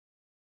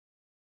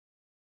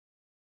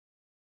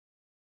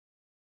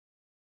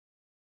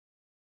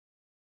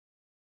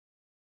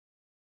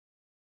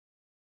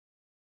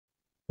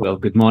Well,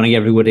 good morning,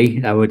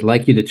 everybody. I would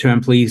like you to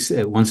turn, please,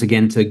 once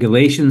again to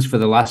Galatians for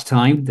the last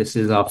time. This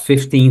is our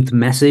 15th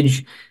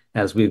message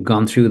as we've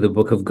gone through the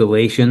book of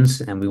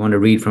Galatians, and we want to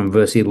read from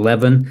verse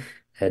 11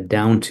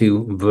 down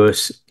to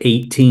verse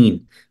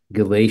 18.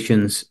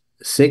 Galatians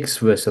 6,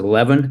 verse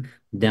 11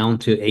 down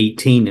to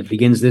 18. It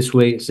begins this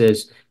way. It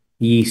says,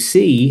 "Ye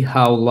see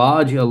how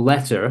large a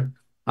letter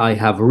I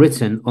have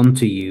written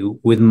unto you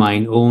with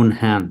mine own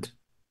hand.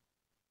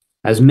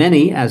 As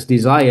many as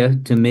desire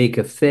to make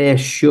a fair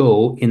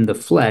show in the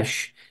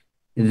flesh,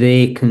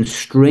 they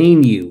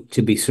constrain you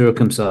to be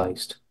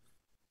circumcised,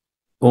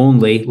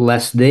 only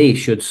lest they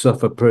should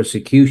suffer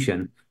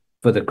persecution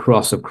for the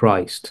cross of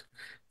Christ.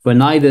 For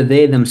neither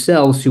they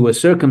themselves who are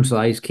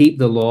circumcised keep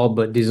the law,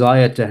 but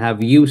desire to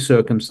have you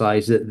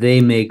circumcised, that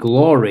they may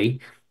glory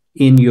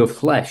in your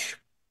flesh.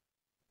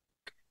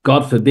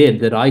 God forbid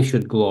that I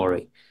should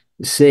glory,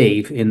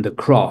 save in the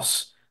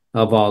cross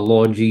of our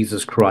Lord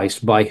Jesus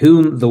Christ, by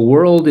whom the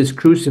world is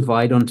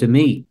crucified unto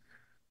me,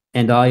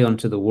 and I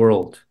unto the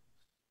world.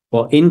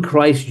 For in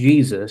Christ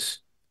Jesus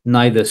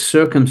neither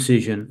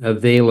circumcision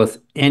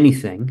availeth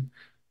anything,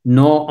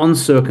 nor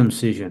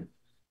uncircumcision,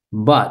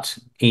 but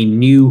a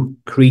new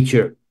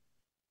creature.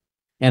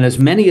 And as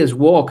many as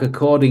walk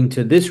according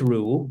to this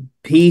rule,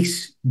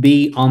 peace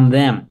be on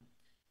them,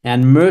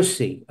 and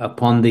mercy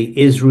upon the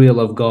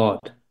Israel of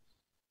God.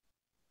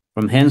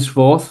 From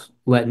henceforth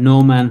let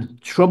no man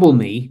trouble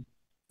me,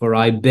 for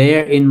I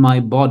bear in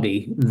my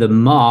body the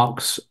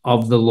marks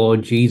of the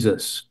Lord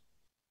Jesus.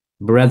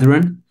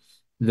 Brethren,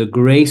 the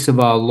grace of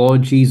our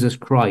Lord Jesus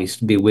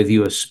Christ be with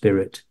your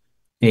spirit.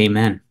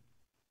 Amen."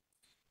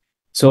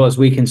 So as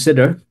we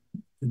consider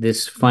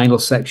this final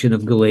section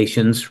of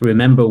Galatians,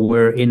 remember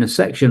we're in a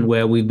section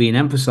where we've been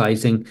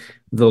emphasizing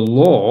the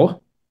law.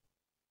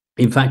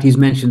 In fact, he's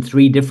mentioned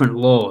 3 different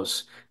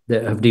laws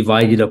that have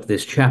divided up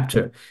this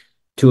chapter.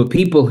 To a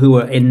people who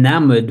are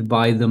enamored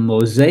by the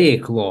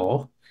Mosaic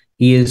law,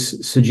 he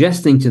is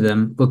suggesting to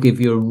them, look,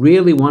 if you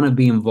really want to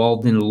be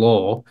involved in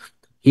law,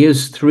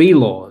 here's 3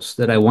 laws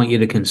that I want you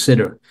to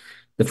consider.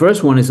 The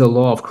first one is the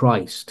law of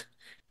Christ.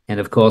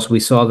 And of course, we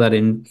saw that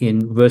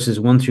in verses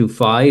 1 through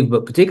 5,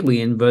 but particularly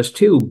in verse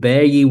 2,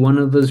 bear ye one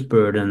another's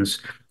burdens,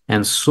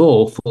 and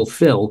so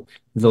fulfill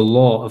the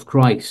law of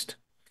Christ.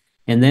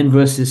 And then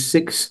verses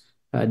 6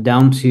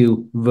 down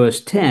to verse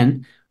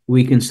 10,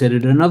 we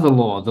considered another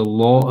law, the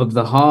law of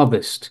the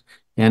harvest.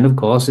 And of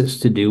course, it's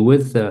to do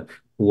with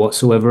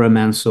whatsoever a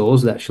man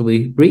sows, that shall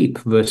he reap.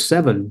 Verse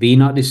 7, be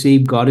not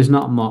deceived, God is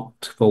not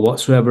mocked, for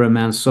whatsoever a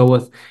man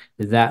soweth,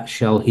 that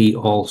shall he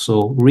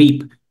also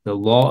reap. The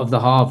law of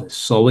the harvest,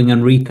 sowing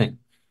and reaping.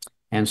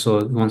 And so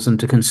it wants them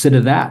to consider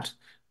that.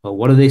 Well,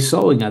 what are they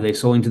sowing? Are they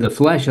sowing to the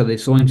flesh? Are they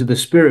sowing to the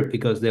spirit?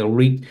 Because they'll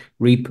reap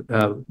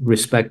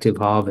respective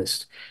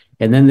harvest.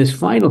 And then this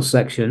final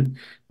section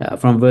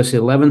from verse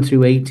 11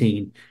 through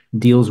 18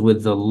 deals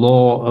with the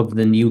law of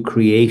the new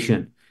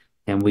creation.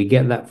 And we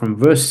get that from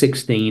verse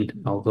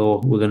 16,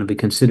 although we're going to be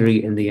considering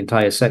it in the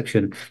entire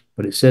section.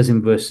 But it says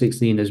in verse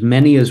 16, as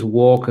many as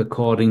walk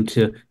according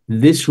to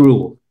this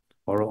rule,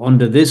 or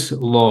under this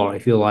law,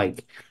 if you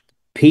like,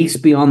 peace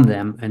be on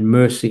them and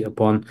mercy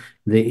upon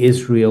the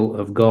Israel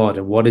of God.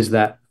 And what is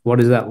that? What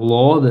is that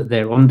law that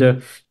they're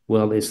under?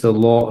 Well, it's the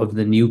law of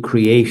the new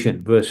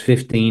creation. Verse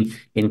 15,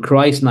 in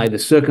Christ neither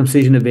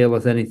circumcision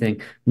availeth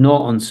anything,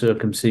 nor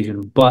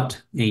uncircumcision,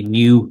 but a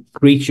new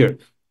creature,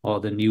 or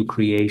the new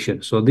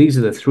creation. So these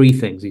are the 3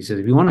 things. He says,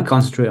 if you want to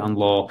concentrate on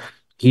law,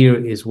 here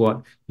is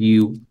what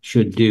you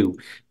should do.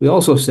 We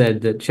also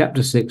said that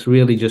chapter 6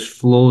 really just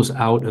flows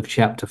out of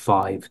chapter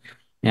 5.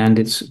 And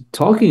it's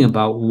talking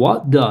about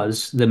what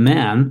does the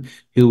man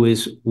who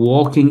is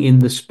walking in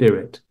the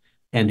Spirit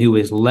and who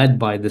is led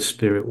by the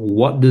Spirit,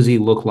 what does he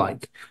look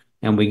like?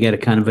 And we get a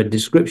kind of a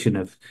description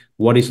of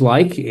what he's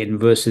like in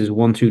verses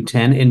 1 through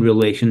 10 in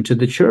relation to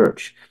the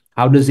church.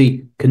 How does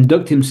he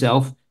conduct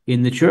himself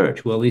in the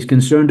church? Well, he's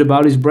concerned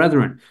about his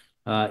brethren.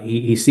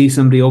 He sees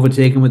somebody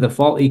overtaken with a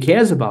fault. He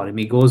cares about him.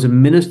 He goes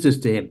and ministers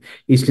to him.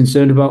 He's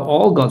concerned about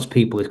all God's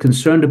people. He's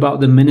concerned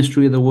about the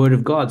ministry of the word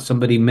of God.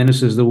 Somebody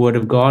ministers the word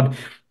of God.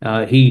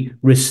 He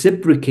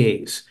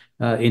reciprocates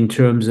in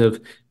terms of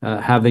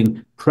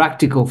having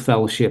practical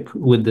fellowship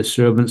with the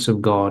servants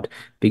of God,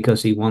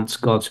 because he wants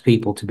God's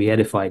people to be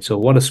edified. So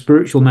what a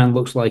spiritual man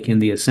looks like in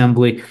the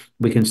assembly,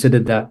 we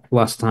considered that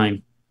last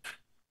time.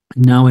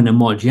 Now, in a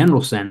more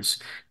general sense,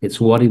 it's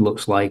what he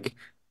looks like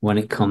when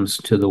it comes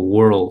to the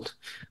world.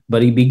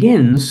 But he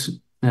begins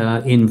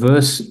in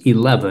verse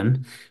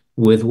 11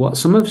 with what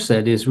some have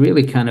said is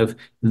really kind of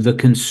the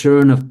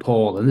concern of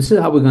Paul. And this is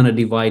how we're going to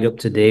divide up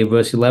today.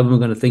 Verse 11, we're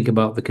going to think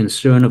about the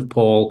concern of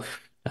Paul.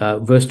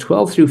 Verse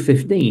 12 through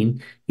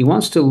 15, he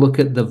wants to look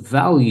at the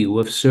value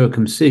of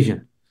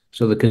circumcision.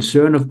 So the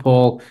concern of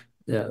Paul,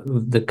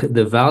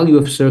 the value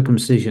of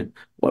circumcision.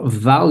 What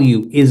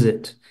value is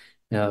it?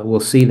 We'll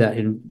see that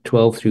in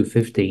 12 through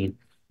 15.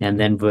 And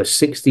then verse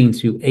 16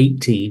 through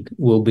 18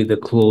 will be the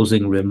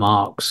closing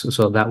remarks.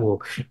 So that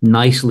will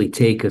nicely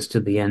take us to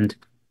the end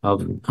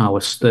of our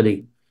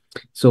study.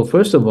 So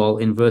first of all,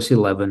 in verse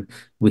 11,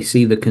 we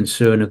see the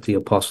concern of the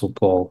Apostle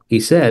Paul. He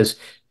says,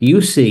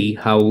 "You see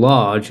how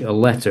large a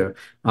letter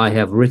I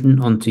have written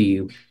unto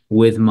you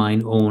with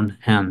mine own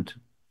hand."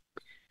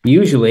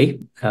 Usually,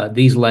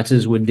 these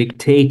letters were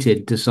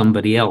dictated to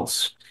somebody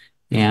else,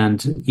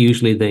 and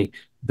usually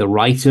the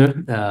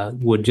writer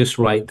would just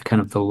write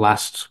kind of the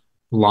last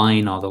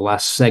line or the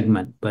last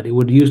segment, but it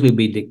would usually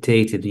be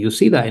dictated. You'll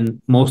see that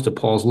in most of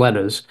Paul's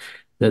letters,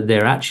 that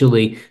they're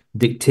actually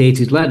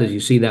dictated letters.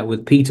 You see that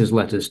with Peter's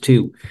letters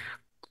too.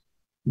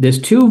 There's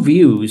two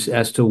views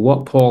as to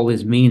what Paul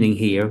is meaning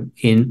here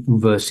in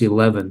verse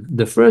 11.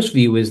 The first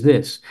view is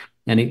this,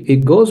 and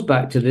it goes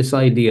back to this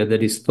idea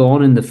that his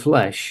thorn in the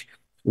flesh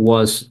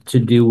was to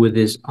do with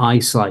his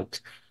eyesight.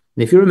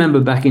 If you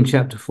remember back in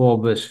chapter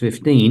 4, verse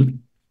 15,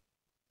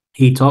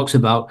 he talks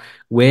about,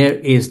 "Where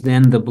is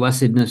then the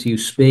blessedness you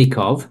spake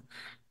of?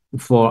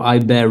 For I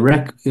bear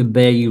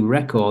you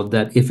record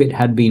that if it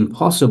had been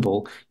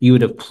possible, you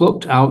would have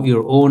plucked out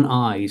your own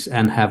eyes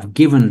and have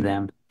given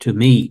them to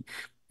me."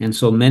 And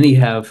so many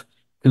have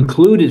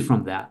concluded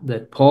from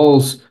that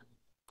Paul's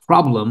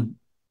problem,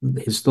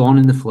 his thorn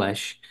in the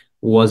flesh,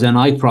 was an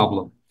eye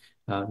problem.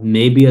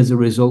 Maybe as a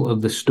result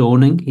of the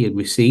stoning he had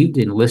received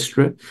in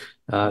Lystra.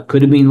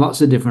 Could have been lots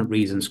of different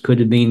reasons. Could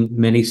have been,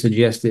 many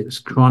suggest it's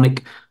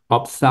chronic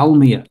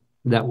ophthalmia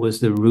that was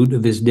the root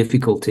of his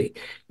difficulty.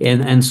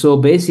 And so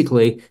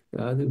basically,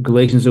 the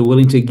Galatians are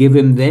willing to give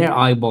him their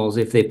eyeballs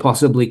if they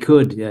possibly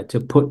could, to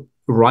put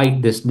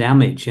right this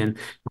damage. And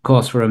of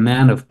course, for a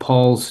man of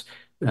Paul's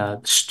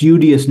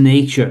studious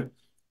nature,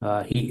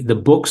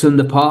 the books and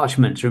the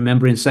parchments.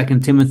 Remember in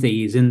 2 Timothy,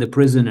 he's in the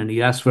prison and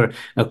he asked for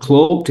a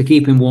cloak to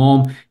keep him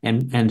warm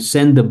and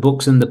send the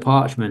books and the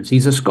parchments.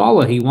 He's a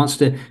scholar. He wants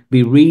to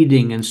be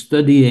reading and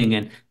studying.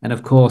 And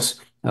of course,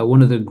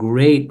 one of the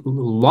great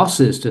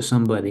losses to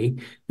somebody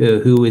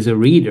who is a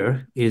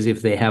reader is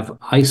if they have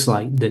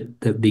eyesight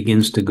that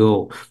begins to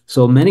go.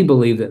 So many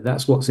believe that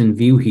that's what's in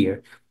view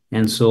here.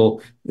 And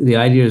so the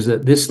idea is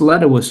that this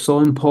letter was so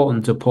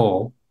important to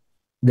Paul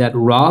that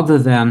rather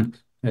than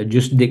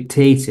just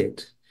dictate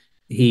it,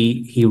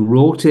 he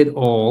wrote it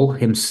all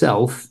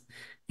himself,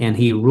 and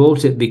he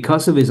wrote it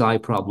because of his eye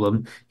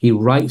problem. He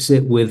writes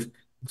it with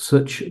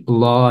such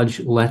large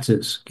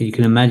letters. You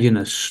can imagine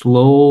a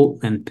slow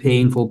and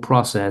painful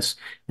process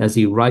as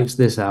he writes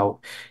this out.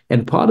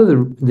 And part of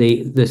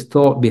the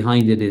thought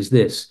behind it is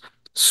this: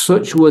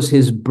 such was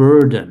his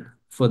burden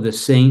for the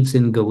saints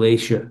in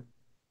Galatia.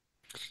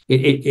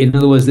 In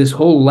other words, this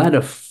whole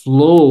letter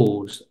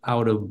flows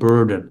out of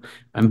burden.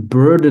 I'm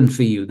burdened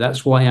for you.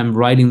 That's why I'm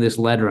writing this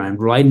letter. I'm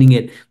writing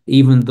it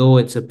even though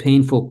it's a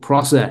painful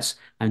process.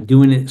 I'm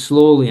doing it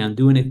slowly. I'm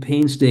doing it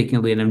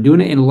painstakingly. And I'm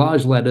doing it in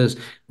large letters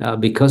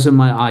because of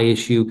my eye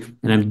issue.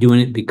 And I'm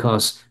doing it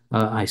because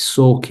I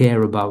so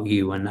care about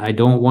you. And I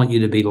don't want you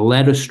to be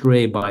led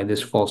astray by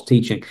this false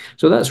teaching.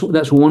 So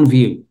that's one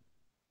view.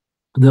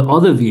 The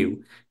other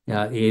view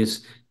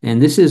is,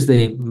 and this is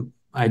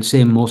I'd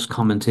say most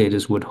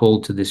commentators would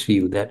hold to this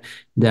view, that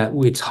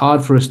it's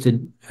hard for us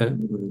to,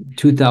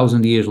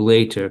 2,000 years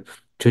later,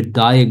 to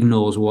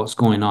diagnose what's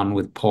going on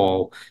with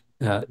Paul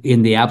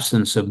in the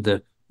absence of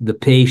the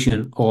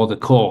patient or the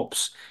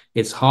corpse.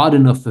 It's hard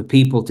enough for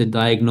people to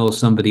diagnose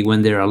somebody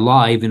when they're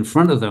alive in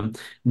front of them,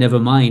 never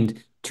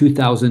mind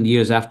 2,000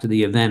 years after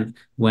the event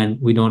when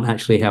we don't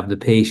actually have the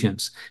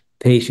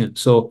patient.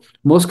 So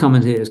most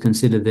commentators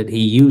consider that he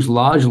used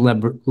large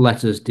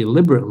letters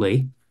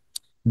deliberately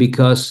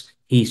because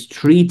he's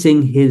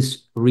treating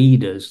his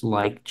readers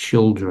like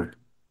children.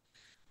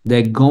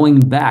 They're going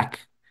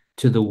back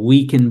to the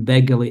weak and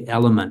beggarly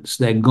elements.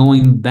 They're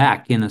going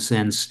back, in a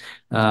sense,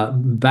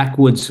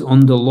 backwards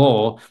under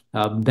law,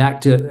 back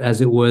to,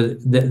 as it were,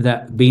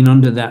 that being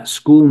under that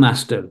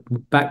schoolmaster,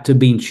 back to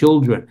being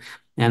children.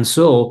 And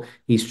so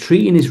he's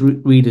treating his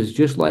readers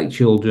just like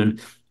children,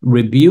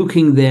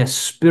 rebuking their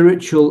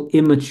spiritual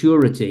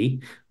immaturity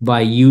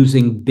by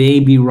using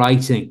baby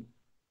writing.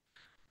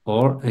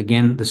 Or,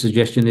 again, the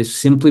suggestion is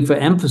simply for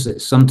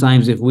emphasis.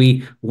 Sometimes if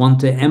we want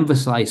to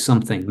emphasize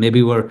something,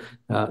 maybe we're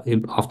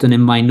often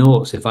in my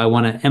notes, if I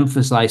want to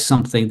emphasize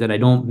something that I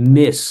don't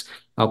miss,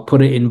 I'll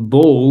put it in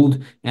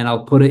bold and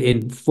I'll put it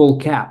in full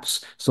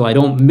caps so I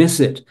don't miss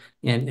it.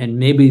 And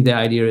maybe the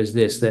idea is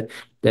this,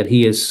 that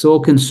he is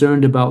so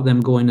concerned about them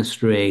going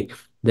astray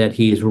that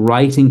he is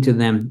writing to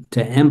them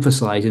to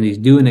emphasize, and he's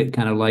doing it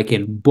kind of like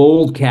in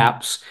bold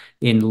caps,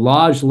 in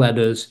large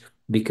letters,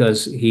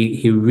 because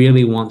he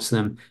really wants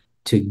them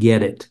to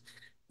get it.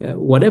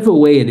 Whatever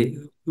way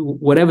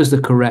whatever's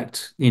the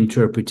correct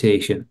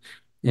interpretation,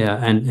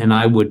 and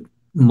I would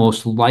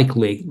most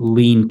likely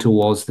lean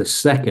towards the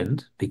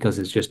second, because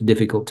it's just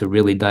difficult to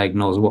really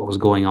diagnose what was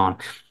going on.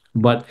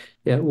 But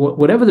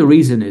whatever the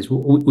reason is,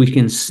 we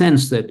can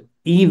sense that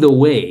either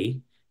way,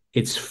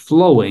 it's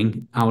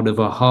flowing out of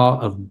a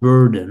heart of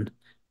burden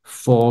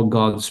for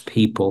God's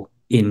people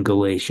in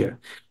Galatia.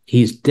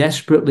 He's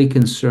desperately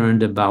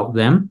concerned about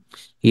them.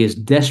 He is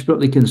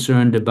desperately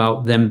concerned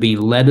about them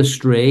being led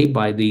astray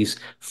by these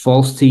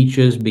false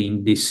teachers,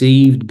 being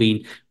deceived,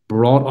 being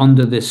brought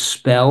under this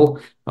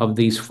spell of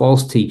these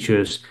false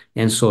teachers.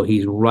 And so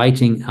he's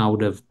writing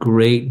out of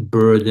great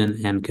burden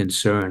and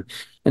concern.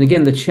 And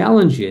again, the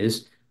challenge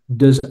is,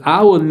 does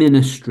our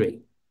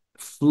ministry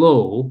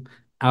flow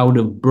out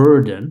of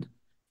burden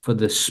for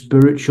the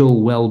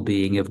spiritual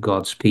well-being of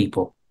God's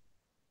people?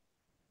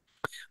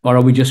 Or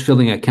are we just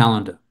filling a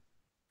calendar?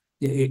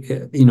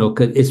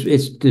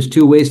 Because there's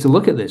two ways to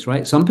look at this,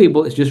 right? Some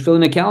people, it's just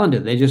filling a calendar.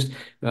 They just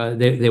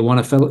they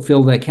want to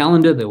fill their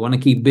calendar. They want to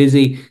keep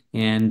busy,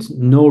 and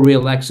no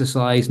real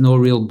exercise, no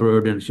real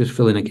burden. It's just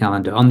filling a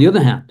calendar. On the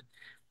other hand,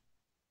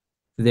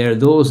 there are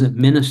those that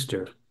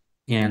minister,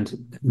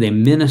 and they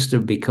minister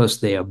because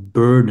they are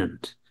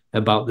burdened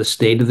about the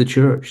state of the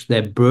church.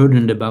 They're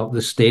burdened about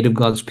the state of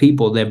God's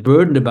people. They're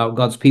burdened about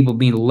God's people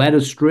being led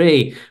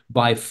astray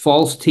by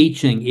false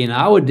teaching in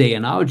our day,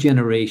 in our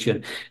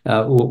generation.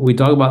 We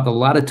talk about the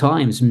latter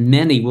times,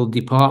 many will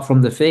depart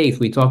from the faith.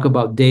 We talk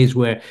about days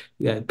where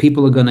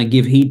people are going to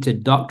give heed to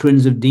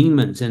doctrines of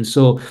demons. And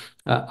so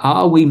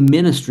are we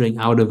ministering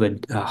out of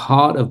a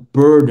heart of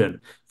burden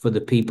for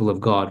the people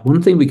of God?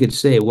 One thing we could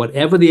say,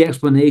 whatever the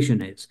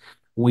explanation is,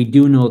 we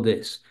do know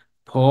this.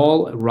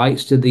 Paul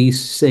writes to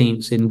these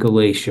saints in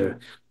Galatia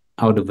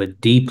out of a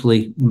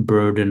deeply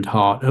burdened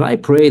heart. And I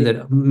pray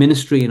that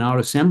ministry in our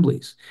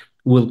assemblies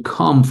will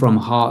come from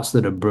hearts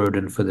that are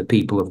burdened for the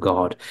people of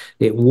God.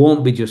 It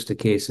won't be just a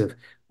case of,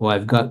 well,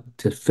 I've got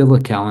to fill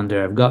a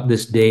calendar. I've got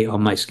this day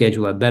on my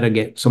schedule. I better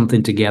get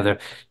something together.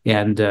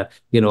 And,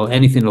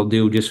 anything will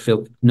do, just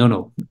fill.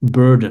 No,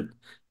 burden.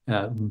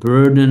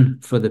 Burden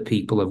for the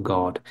people of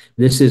God.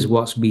 This is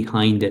what's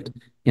behind it.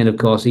 And of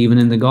course, even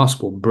in the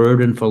gospel,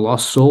 burden for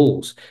lost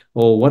souls.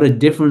 Oh, what a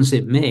difference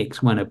it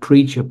makes when a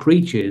preacher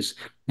preaches,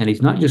 and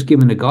he's not just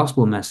giving a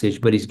gospel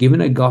message, but he's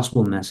giving a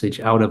gospel message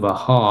out of a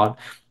heart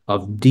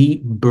of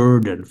deep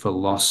burden for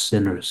lost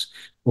sinners.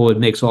 Oh, it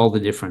makes all the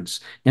difference.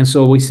 And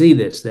so we see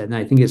this, and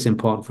I think it's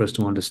important for us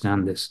to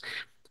understand this.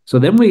 So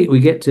then we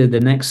get to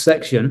the next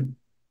section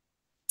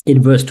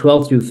in verse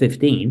 12 through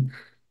 15.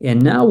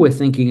 And now we're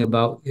thinking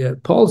about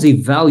Paul's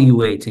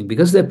evaluating,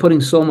 because they're putting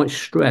so much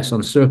stress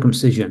on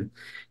circumcision.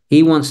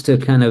 He wants to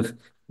kind of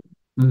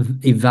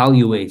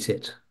evaluate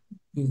it.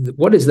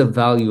 What is the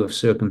value of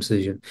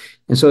circumcision?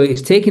 And so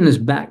it's taking us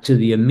back to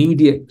the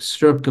immediate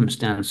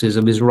circumstances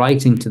of his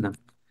writing to them.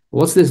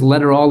 What's this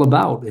letter all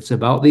about? It's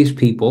about these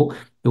people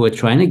who are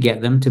trying to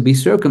get them to be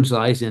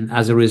circumcised, and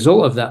as a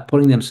result of that,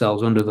 putting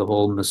themselves under the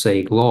whole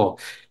Mosaic law.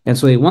 And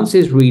so he wants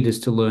his readers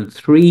to learn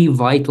three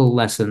vital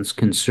lessons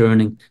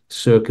concerning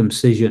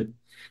circumcision.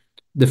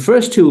 The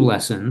first two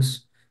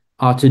lessons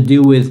are to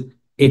do with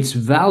its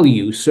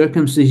value,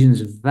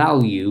 circumcision's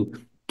value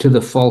to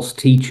the false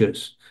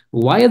teachers.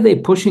 Why are they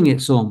pushing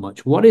it so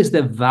much? What is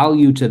the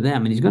value to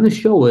them? And he's going to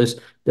show us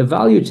the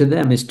value to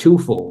them is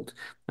twofold.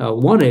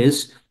 One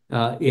is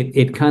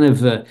it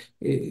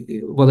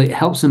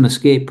helps them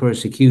escape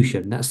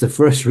persecution. That's the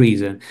first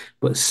reason.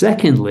 But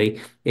secondly,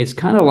 it's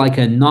kind of like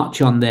a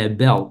notch on their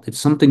belt. It's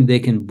something they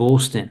can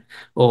boast in.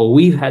 Oh,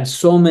 we've had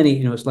so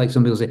many, it's like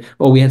some people say,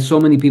 oh, we had so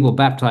many people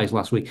baptized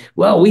last week.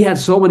 Well, we had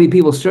so many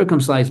people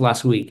circumcised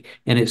last week.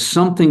 And it's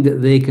something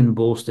that they can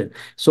boast in.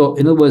 So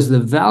in other words, the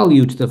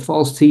value to the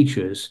false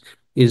teachers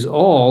is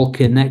all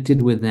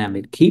connected with them.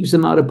 It keeps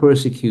them out of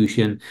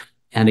persecution,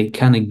 and it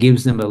kind of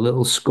gives them a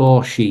little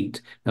score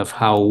sheet of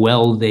how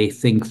well they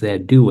think they're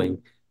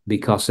doing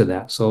because of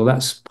that. So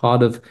that's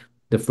part of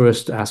the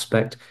first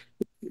aspect.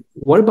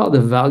 What about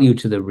the value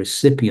to the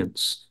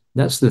recipients?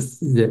 That's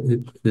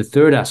the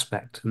third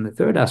aspect. And the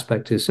third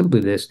aspect is simply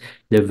this: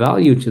 the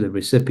value to the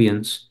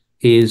recipients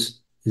is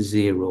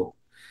zero.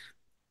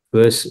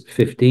 Verse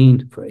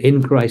 15, for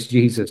in Christ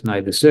Jesus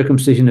neither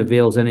circumcision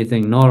avails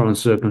anything nor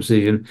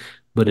uncircumcision,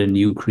 but a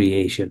new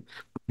creation.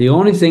 The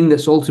only thing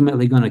that's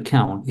ultimately going to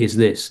count is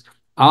this: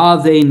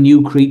 are they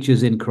new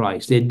creatures in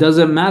Christ? It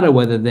doesn't matter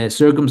whether they're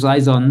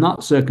circumcised or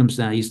not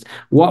circumcised.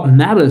 What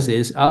matters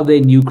is, are they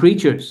new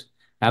creatures?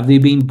 Have they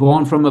been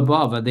born from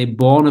above? Are they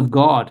born of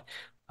God?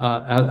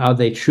 Are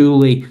they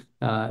truly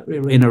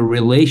in a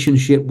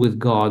relationship with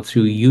God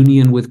through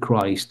union with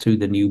Christ, through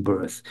the new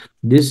birth?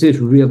 This is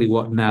really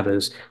what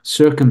matters.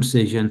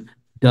 Circumcision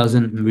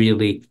doesn't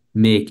really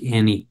make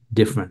any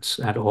difference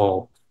at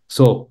all.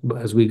 So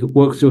as we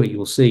work through it,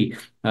 you'll see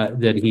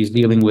that he's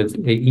dealing with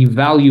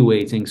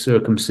evaluating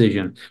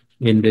circumcision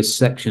in this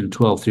section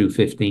 12 through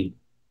 15.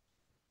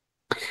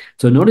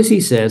 So notice he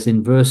says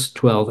in verse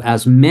 12,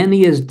 as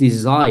many as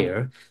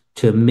desire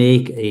to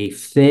make a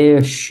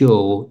fair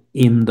show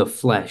in the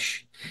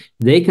flesh,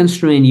 they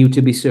constrain you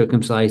to be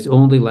circumcised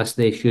only lest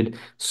they should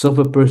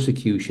suffer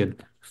persecution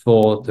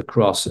for the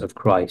cross of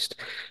Christ.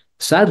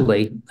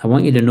 Sadly, I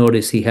want you to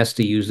notice he has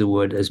to use the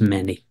word as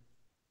many.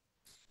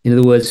 In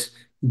other words,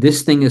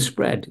 this thing is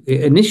spread.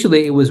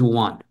 Initially, it was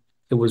one.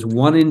 It was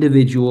one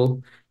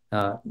individual.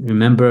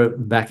 Remember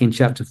back in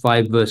chapter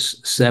 5,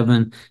 verse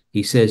 7,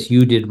 he says,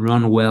 you did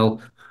run well.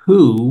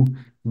 Who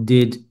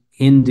did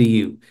hinder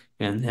you?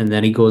 And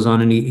then he goes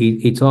on and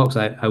he talks,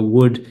 I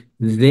would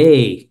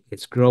they,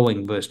 it's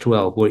growing, verse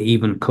 12, were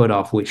even cut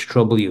off, which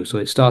trouble you. So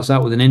it starts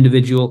out with an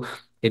individual,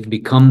 It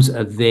becomes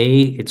a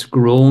they. It's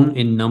grown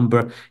in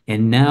number.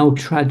 And now,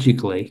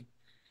 tragically,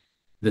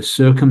 the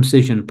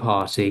circumcision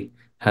party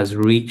has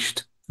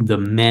reached the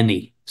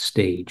many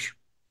stage.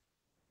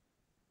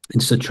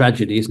 It's a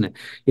tragedy, isn't it?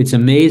 It's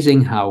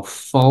amazing how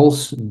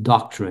false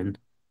doctrine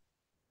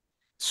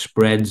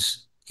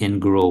spreads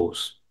and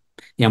grows.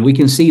 And we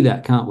can see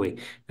that, can't we?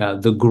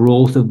 The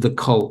growth of the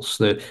cults,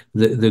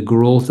 the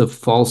growth of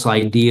false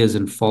ideas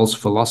and false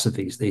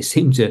philosophies. They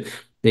seem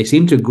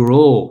to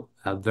grow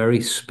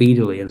very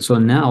speedily. And so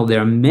now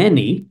there are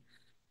many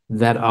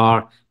that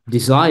are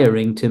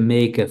desiring to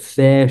make a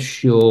fair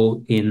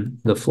show in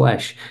the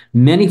flesh.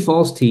 Many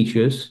false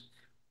teachers,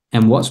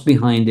 and what's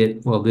behind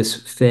it? Well, this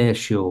fair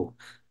show.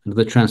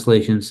 The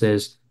translation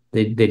says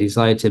they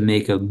desire to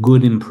make a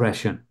good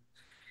impression.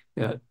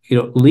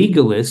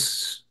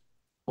 Legalists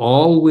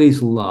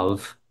always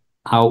love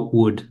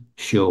outward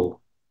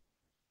show.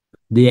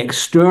 The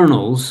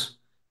externals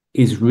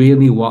is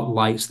really what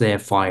lights their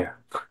fire.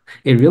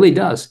 It really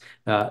does.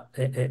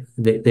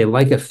 They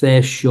like a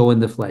fair show in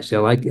the flesh. They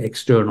like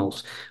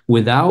externals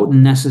without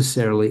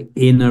necessarily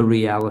inner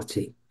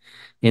reality.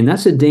 And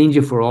that's a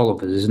danger for all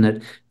of us, isn't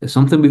it? It's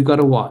something we've got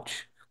to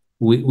watch.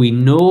 We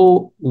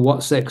know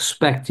what's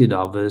expected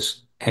of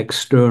us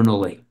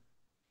externally.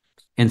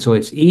 And so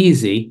it's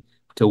easy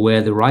to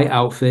wear the right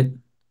outfit,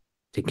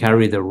 to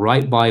carry the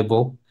right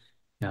Bible,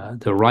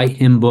 the right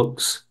hymn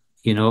books,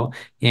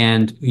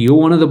 and you're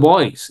one of the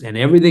boys and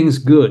everything's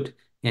good.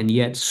 And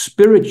yet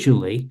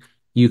spiritually,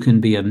 you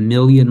can be a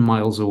million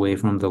miles away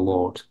from the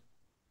Lord.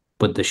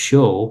 But the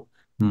show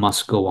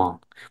must go on.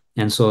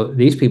 And so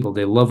these people,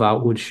 they love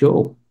outward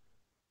show.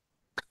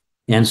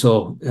 And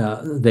so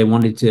they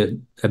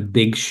wanted a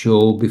big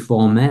show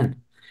before men.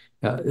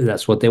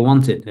 That's what they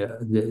wanted,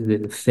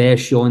 the fair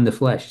show in the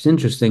flesh. It's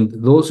interesting.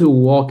 Those who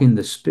walk in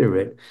the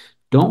Spirit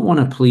don't want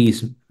to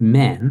please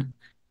men,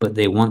 but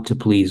they want to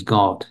please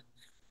God.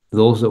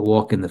 Those that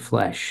walk in the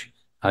flesh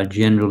are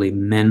generally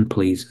men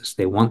pleasers.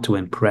 They want to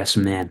impress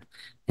men.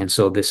 And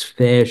so this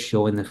fair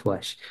show in the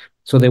flesh.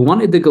 So they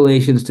wanted the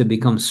Galatians to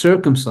become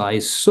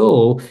circumcised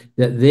so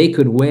that they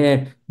could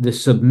wear the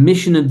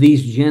submission of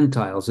these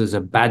Gentiles as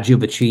a badge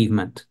of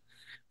achievement.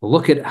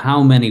 Look at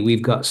how many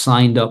we've got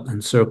signed up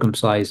and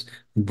circumcised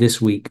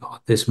this week,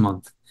 this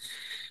month.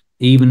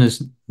 Even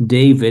as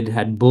David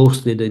had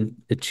boasted in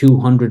the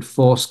 200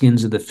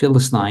 foreskins of the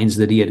Philistines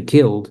that he had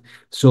killed,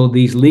 so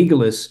these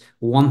legalists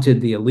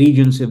wanted the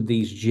allegiance of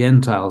these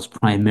Gentiles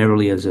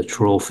primarily as a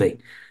trophy.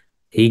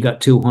 He got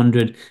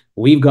 200.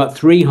 We've got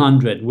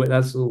 300.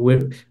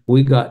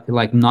 We got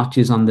like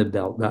notches on the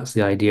belt. That's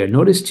the idea.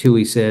 Notice too,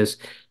 he says,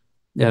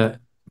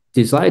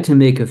 desire to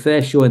make a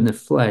fair show in the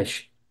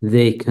flesh,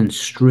 they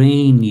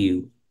constrain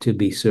you to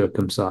be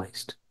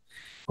circumcised,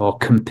 or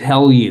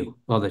compel you,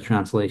 other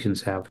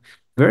translations have.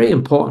 Very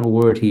important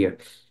word here.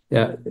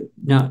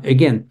 Now,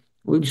 again,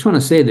 we just want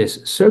to say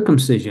this.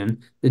 Circumcision,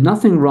 there's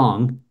nothing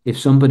wrong if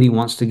somebody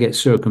wants to get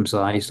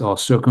circumcised or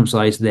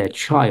circumcise their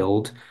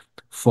child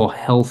for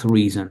health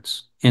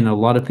reasons. And a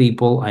lot of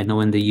people, I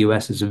know in the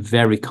US, it's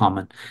very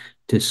common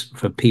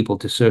for people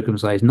to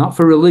circumcise, not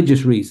for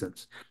religious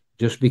reasons,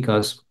 just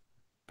because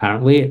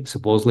apparently it's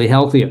supposedly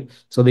healthier.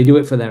 So they do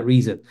it for that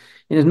reason.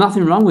 And there's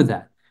nothing wrong with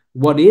that.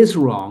 What is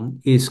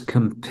wrong is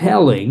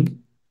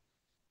compelling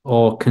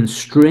or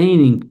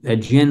constraining a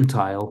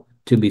Gentile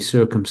to be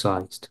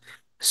circumcised,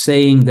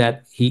 saying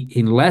that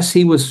unless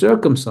he was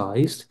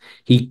circumcised,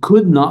 he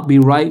could not be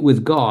right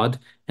with God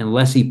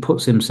unless he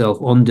puts himself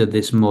under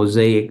this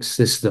Mosaic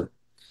system.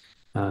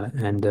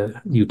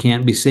 You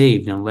can't be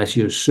saved unless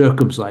you're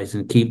circumcised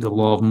and keep the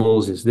law of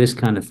Moses, this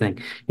kind of thing.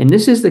 And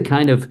this is the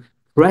kind of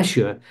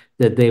pressure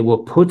that they were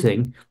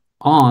putting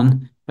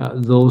on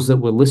those that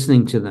were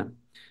listening to them.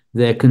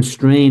 They're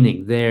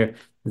constraining,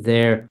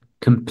 they're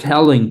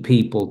compelling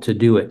people to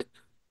do it.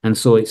 And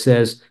so it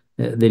says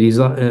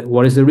that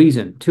what is the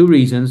reason? Two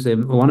reasons. They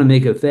want to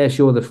make a fair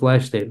show of the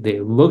flesh.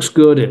 It looks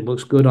good. It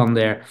looks good on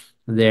their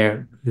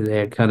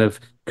kind of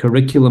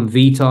curriculum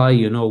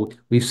vitae.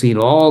 We've seen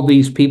all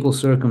these people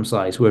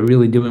circumcised. We're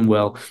really doing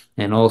well.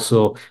 And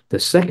also the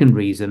second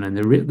reason, and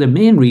the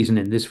main reason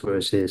in this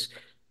verse is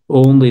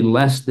only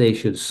lest they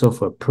should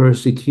suffer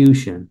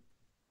persecution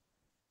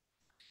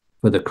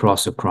for the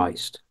cross of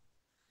Christ.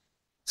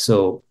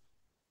 So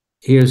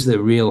here's the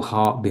real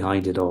heart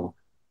behind it all.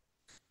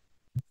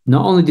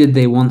 Not only did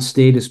they want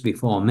status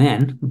before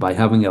men by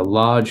having a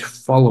large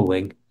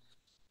following,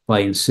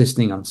 by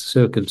insisting on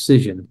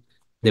circumcision,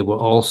 they were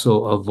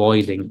also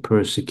avoiding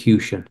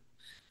persecution.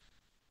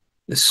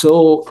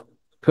 So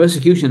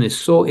persecution is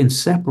so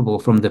inseparable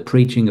from the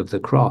preaching of the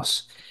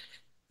cross.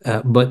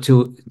 But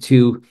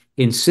to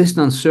insist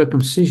on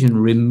circumcision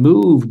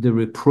removed the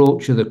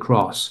reproach of the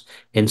cross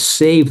and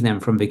saved them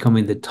from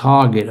becoming the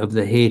target of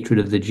the hatred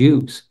of the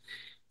Jews.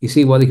 You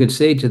see, what they could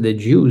say to the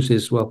Jews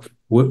is, well,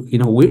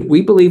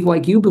 we believe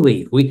like you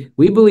believe. We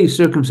believe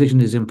circumcision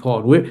is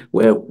important.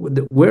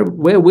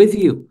 We're with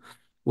you.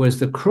 Whereas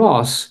the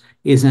cross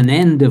is an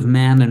end of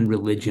man and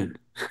religion.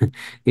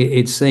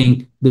 It's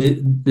saying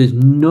there's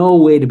no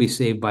way to be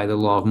saved by the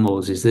law of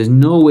Moses. There's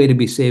no way to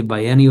be saved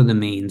by any other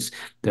means.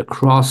 The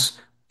cross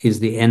is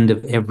the end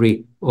of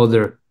every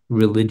other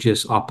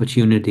religious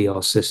opportunity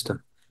or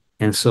system.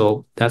 And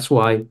so that's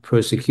why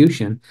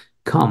persecution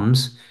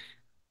comes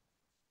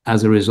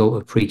as a result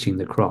of preaching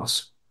the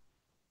cross.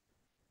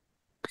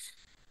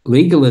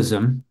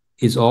 Legalism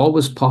is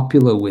always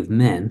popular with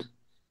men,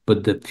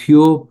 but the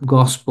pure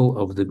gospel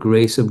of the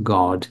grace of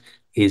God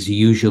is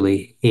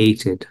usually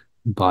hated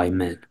by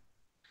men.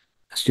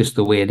 That's just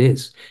the way it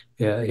is.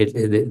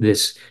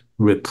 This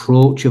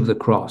reproach of the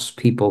cross,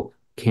 people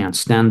can't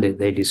stand it.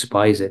 They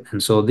despise it.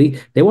 And so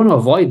they want to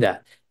avoid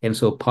that. And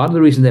so part of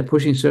the reason they're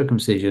pushing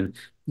circumcision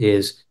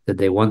is that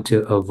they want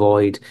to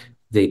avoid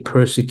the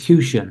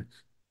persecution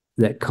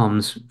that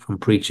comes from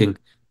preaching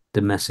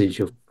the message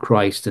of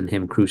Christ and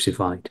him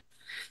crucified.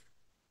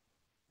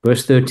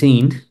 Verse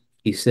 13,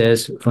 he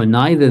says, "For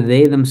neither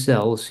they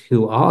themselves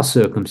who are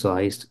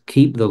circumcised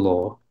keep the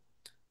law,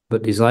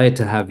 but desire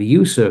to have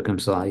you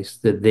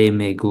circumcised, that they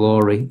may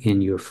glory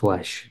in your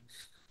flesh."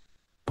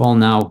 Paul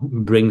now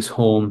brings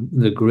home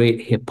the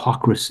great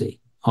hypocrisy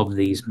of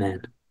these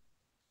men.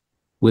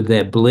 With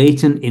their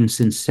blatant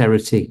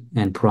insincerity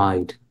and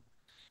pride,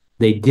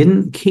 they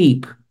didn't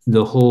keep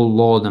the whole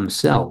law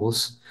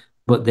themselves,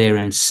 but they're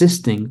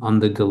insisting on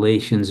the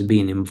Galatians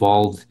being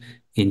involved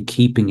in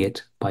keeping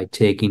it by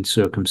taking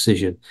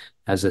circumcision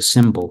as a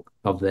symbol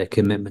of their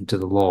commitment to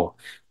the law.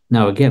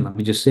 Now, again, let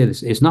me just say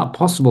this. It's not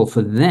possible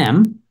for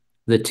them,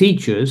 the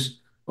teachers,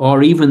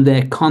 or even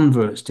their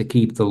converts to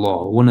keep the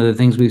law. One of the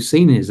things we've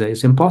seen is that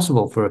it's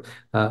impossible for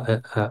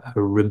a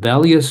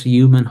rebellious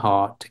human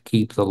heart to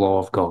keep the law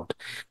of God.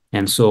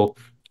 And so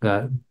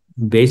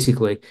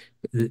basically,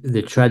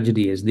 the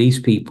tragedy is these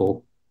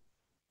people,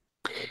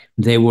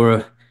 they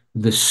were,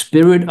 the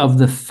spirit of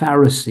the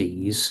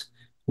Pharisees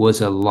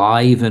was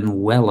alive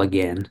and well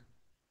again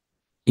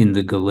in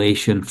the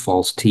Galatian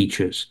false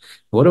teachers.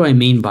 What do I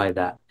mean by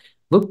that?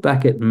 Look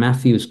back at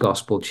Matthew's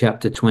Gospel,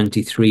 chapter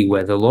 23,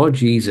 where the Lord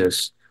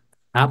Jesus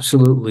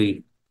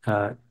absolutely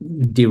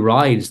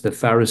derides the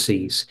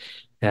Pharisees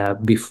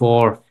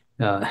before.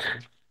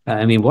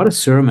 I mean, what a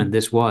sermon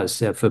this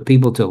was for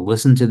people to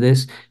listen to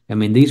this. I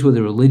mean, these were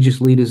the religious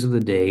leaders of the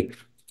day.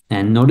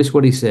 And notice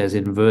what he says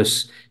in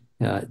verse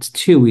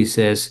 2. He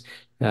says,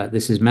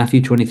 this is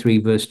Matthew 23,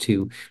 verse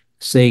 2,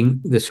 saying,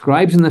 "The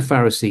scribes and the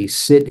Pharisees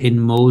sit in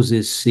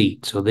Moses'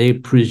 seat." So they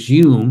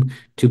presume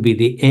to be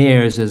the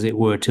heirs, as it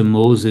were, to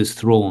Moses'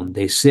 throne.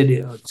 They sit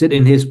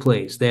in his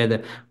place. They're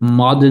the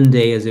modern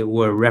day, as it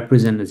were,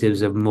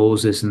 representatives of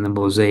Moses and the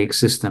Mosaic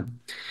system.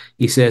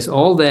 He says,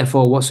 "All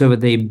therefore whatsoever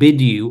they bid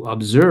you,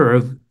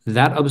 observe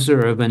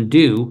and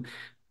do,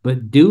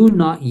 but do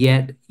not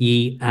yet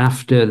ye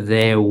after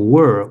their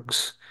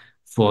works,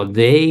 for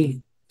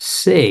they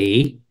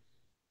say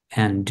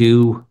and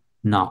do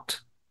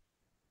not."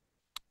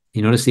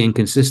 You notice the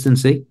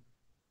inconsistency?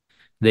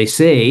 They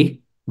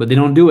say, but they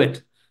don't do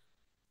it.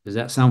 Does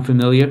that sound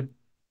familiar?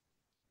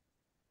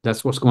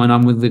 That's what's going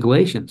on with the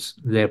Galatians.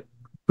 They're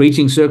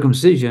preaching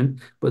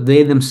circumcision, but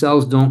they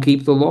themselves don't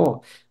keep the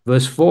law.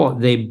 Verse 4,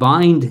 "They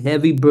bind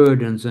heavy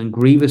burdens and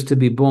grievous to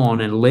be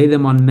borne and lay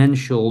them on men's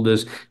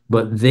shoulders,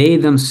 but they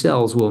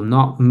themselves will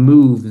not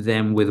move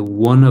them with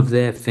one of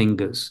their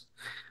fingers.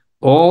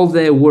 All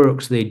their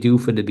works they do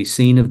for to be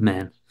seen of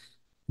men.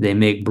 They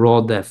make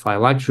broad their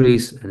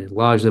phylacteries and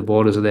enlarge the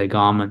borders of their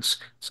garments,"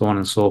 so on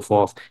and so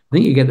forth. I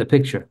think you get the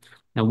picture.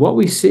 Now, what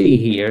we see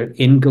here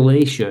in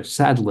Galatia,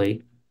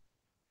 sadly,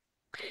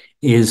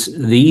 is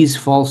these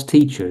false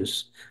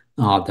teachers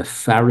are the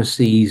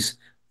Pharisees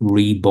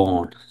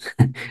reborn.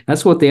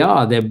 That's what they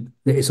are.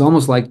 It's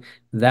almost like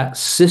that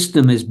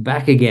system is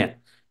back again.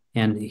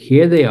 And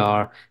here they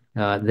are.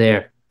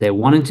 They're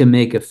wanting to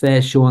make a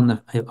fair show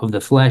of the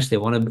flesh. They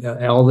want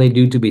to all they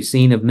do to be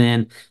seen of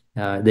men.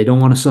 They don't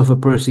want to suffer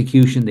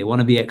persecution. They want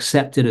to be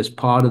accepted as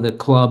part of the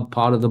club,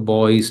 part of the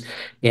boys.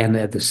 And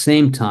at the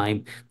same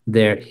time,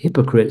 they're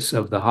hypocrites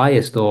of the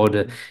highest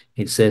order.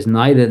 It says,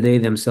 "Neither they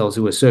themselves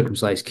who are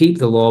circumcised keep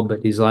the law,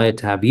 but desire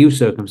to have you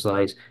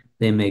circumcised,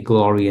 they may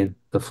glory in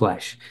the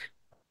flesh."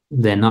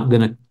 They're not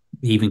going to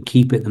even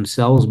keep it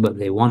themselves, but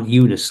they want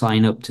you to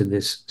sign up to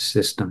this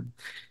system.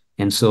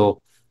 And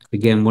so,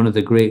 again, one of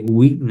the great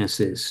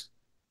weaknesses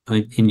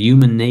in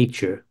human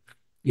nature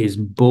is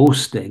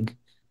boasting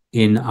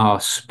in our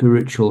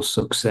spiritual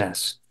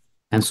success.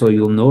 And so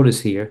you'll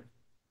notice here,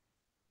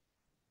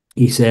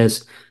 he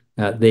says,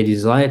 "They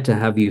desire to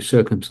have you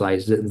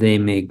circumcised, that they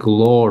may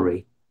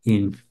glory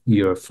in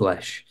your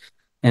flesh."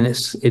 And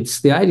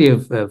it's the idea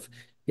of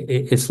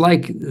it's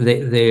like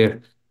they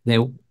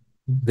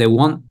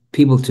want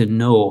people to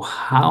know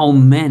how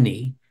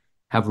many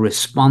have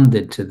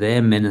responded to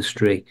their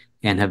ministry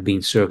and have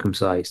been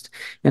circumcised.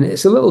 And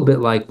it's a little bit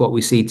like what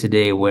we see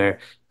today, where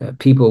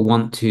people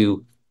want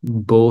to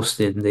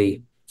boast in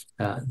the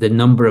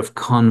number of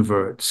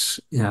converts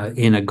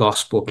in a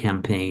gospel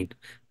campaign,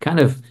 kind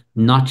of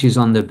notches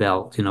on the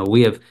belt. You know,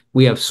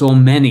 we have so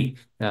many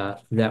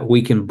that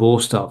we can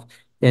boast of,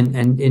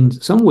 and in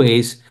some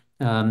ways,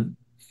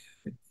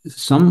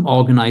 some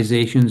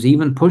organizations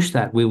even push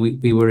that.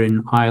 We were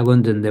in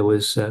Ireland, and there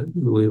was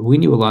we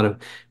knew a lot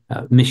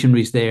of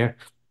missionaries there,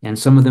 and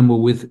some of them were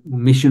with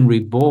missionary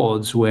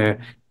boards where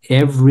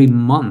every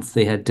month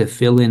they had to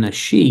fill in a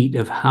sheet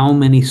of how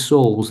many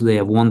souls they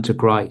have won to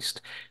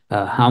Christ,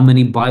 how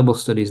many Bible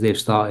studies they've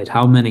started,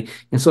 how many.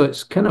 And so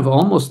it's kind of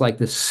almost like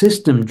the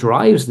system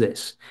drives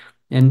this.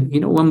 And,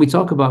 when we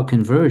talk about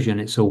conversion,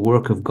 it's a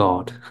work of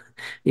God.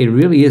 It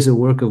really is a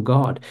work of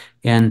God.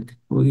 And,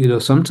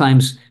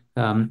 sometimes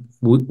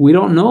we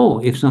don't know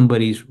if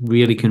somebody's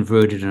really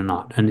converted or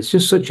not. And it's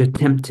just such a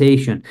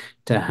temptation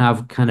to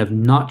have kind of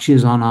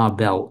notches on our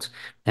belt.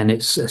 And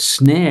it's a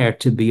snare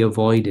to be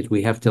avoided.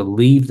 We have to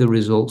leave the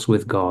results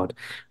with God.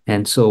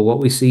 And so what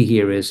we see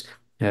here is,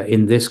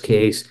 in this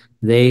case,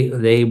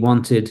 they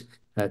wanted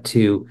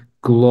to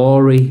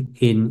glory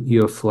in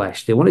your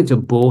flesh. They wanted to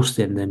boast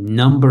in the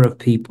number of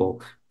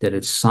people that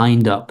had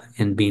signed up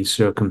and been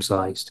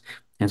circumcised.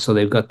 And so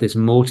they've got this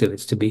motive.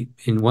 It's to be,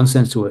 in one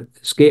sense, to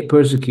escape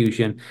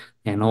persecution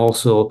and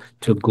also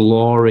to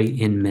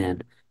glory in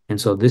men. And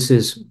so this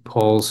is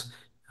Paul's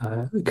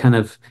kind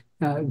of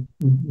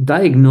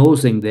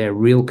diagnosing their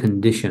real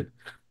condition.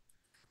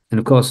 And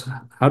of course,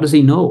 how does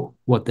he know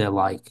what they're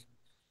like?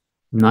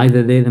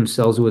 Neither they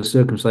themselves who are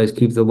circumcised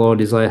keep the law,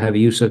 desire, have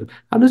you circumcised.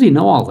 How does he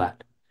know all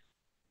that?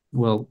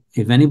 Well,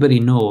 if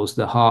anybody knows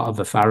the heart of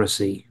a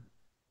Pharisee,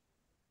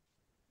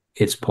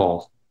 it's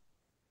Paul,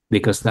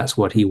 because that's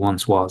what he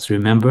once was.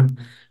 Remember?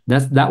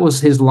 That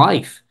was his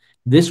life.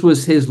 This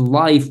was his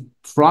life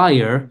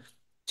prior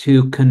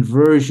to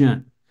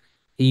conversion.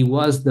 He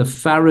was the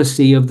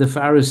Pharisee of the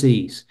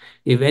Pharisees.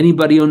 If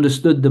anybody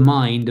understood the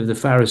mind of the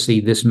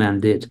Pharisee, this man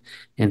did.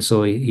 And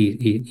so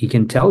he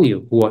can tell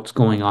you what's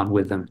going on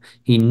with them.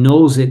 He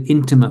knows it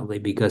intimately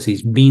because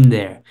he's been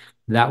there.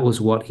 That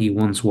was what he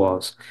once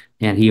was.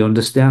 And he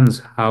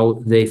understands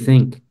how they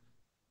think.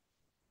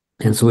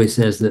 And so he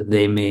says that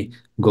they may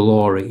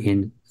glory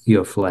in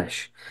your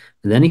flesh.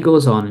 And then he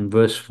goes on in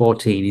verse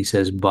 14, he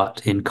says,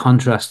 but in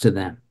contrast to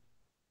them,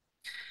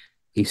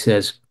 he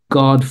says,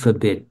 God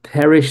forbid,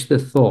 perish the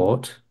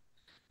thought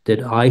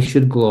that I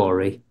should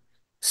glory,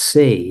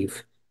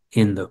 save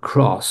in the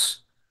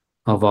cross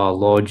of our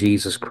Lord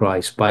Jesus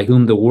Christ, by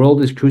whom the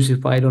world is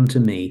crucified unto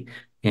me,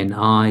 and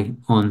I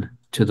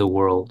unto the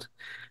world.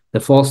 The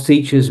false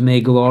teachers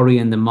may glory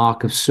in the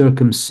mark of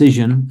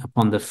circumcision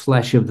upon the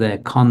flesh of their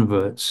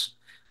converts.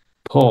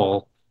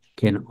 Paul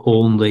can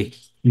only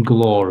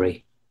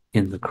glory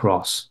in the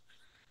cross.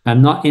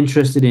 I'm not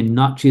interested in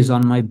notches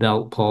on my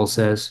belt, Paul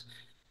says.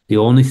 The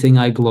only thing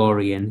I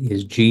glory in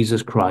is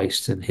Jesus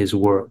Christ and his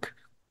work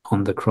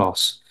on the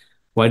cross.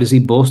 Why does he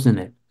boast in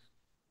it?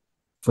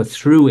 For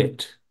through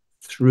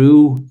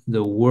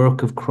the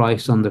work of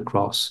Christ on the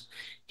cross,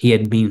 he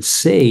had been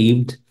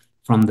saved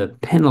from the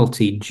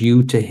penalty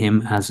due to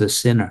him as a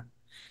sinner.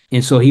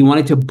 And so he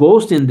wanted to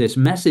boast in this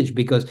message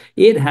because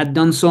it had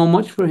done so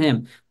much for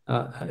him.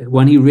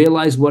 When he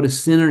realized what a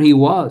sinner he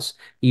was,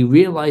 he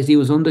realized he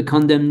was under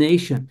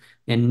condemnation.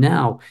 And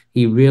now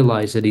he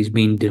realized that he's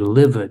been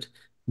delivered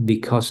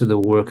because of the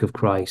work of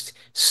Christ,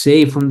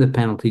 saved from the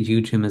penalty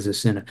due to him as a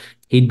sinner.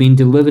 He'd been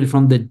delivered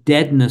from the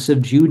deadness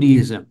of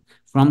Judaism,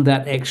 from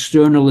that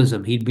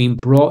externalism. He'd been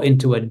brought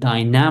into a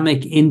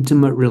dynamic,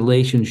 intimate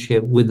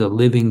relationship with the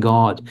living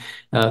God,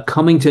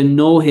 coming to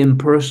know him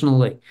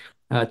personally,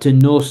 to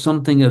know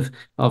something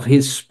of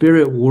his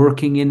spirit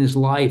working in his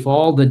life,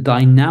 all the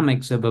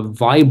dynamics of a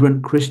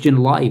vibrant Christian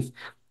life.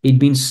 He'd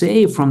been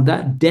saved from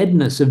that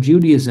deadness of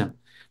Judaism,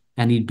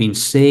 and he'd been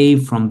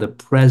saved from the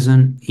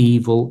present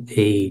evil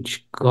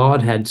age.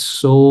 God had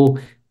so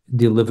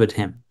delivered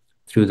him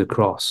through the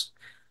cross.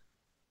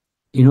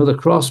 The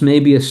cross may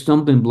be a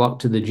stumbling block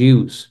to the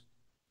Jews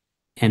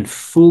and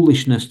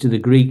foolishness to the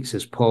Greeks,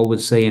 as Paul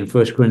would say in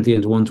 1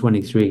 Corinthians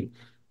 1:23.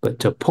 But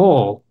to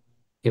Paul,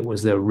 it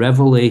was the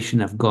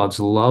revelation of God's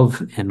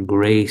love and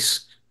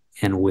grace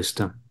and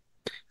wisdom.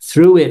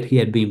 Through it, he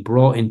had been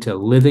brought into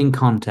living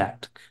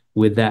contact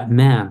with that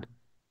man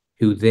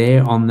who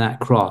there on that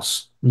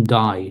cross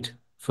died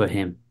for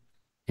him.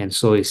 And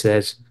so he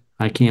says,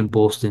 I can't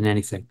boast in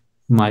anything.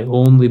 My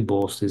only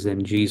boast is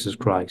in Jesus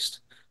Christ.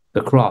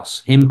 The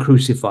cross, him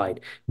crucified.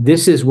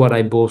 This is what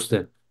I boast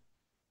in.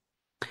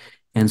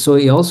 And so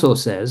he also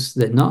says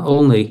that not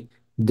only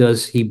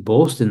does he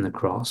boast in the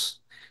cross,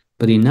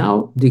 but he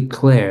now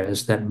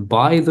declares that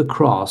by the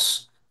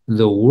cross,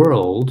 the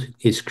world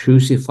is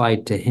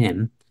crucified to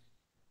him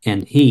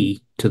and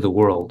he to the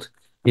world.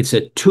 It's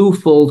a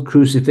twofold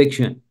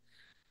crucifixion.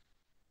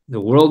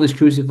 The world is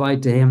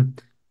crucified to him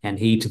and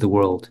he to the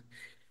world.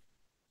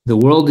 The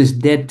world is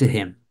dead to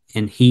him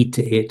and he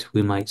to it,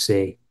 we might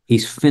say.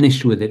 He's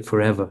finished with it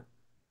forever.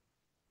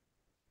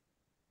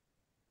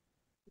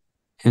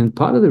 And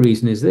part of the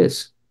reason is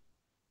this.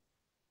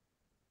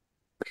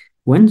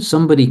 When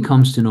somebody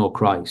comes to know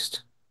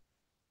Christ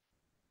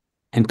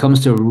and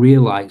comes to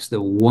realize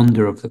the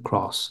wonder of the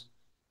cross,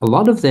 a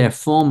lot of their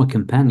former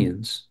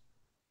companions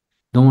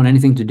don't want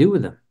anything to do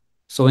with them.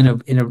 So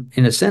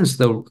in a sense,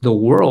 the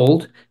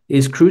world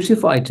is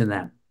crucified to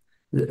them.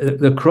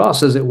 The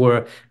cross, as it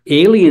were,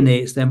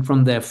 alienates them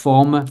from their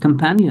former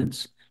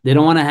companions. They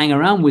don't want to hang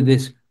around with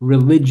this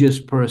religious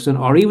person,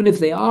 or even if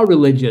they are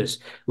religious,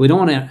 we don't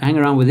want to hang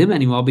around with him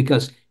anymore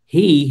because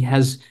he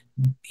has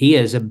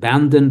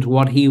abandoned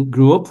what he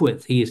grew up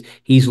with.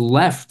 He's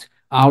left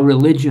our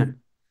religion.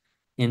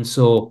 And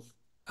so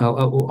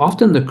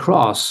often the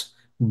cross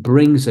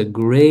brings a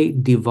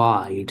great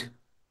divide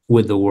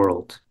with the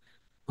world,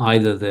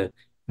 either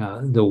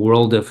the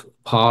world of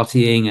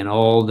partying and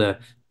all the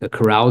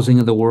carousing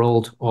of the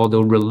world, or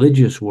the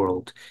religious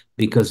world,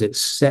 because it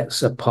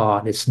sets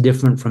apart. It's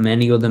different from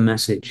any other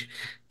message.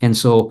 And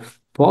so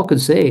Paul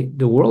could say,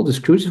 the world is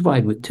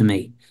crucified to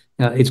me.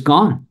 It's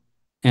gone,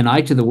 and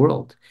I to the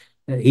world.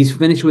 He's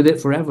finished with it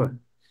forever.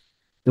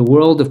 The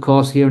world, of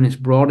course, here in its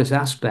broadest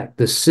aspect,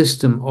 the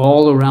system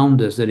all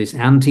around us that is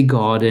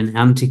anti-God and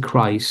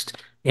anti-Christ,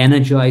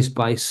 energized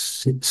by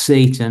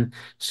Satan,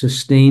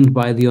 sustained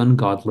by the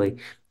ungodly.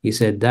 He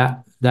said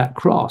that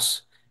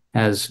cross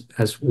has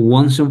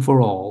once and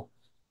for all,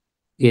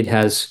 it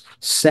has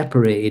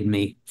separated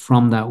me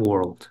from that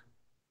world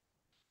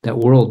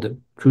that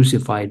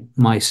crucified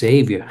my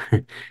Savior.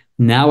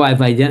 Now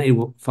I've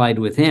identified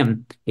with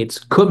him. It's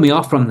cut me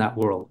off from that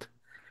world,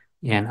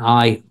 and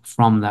I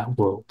from that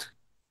world.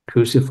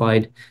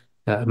 Crucified,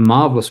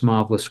 marvelous,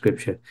 marvelous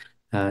scripture.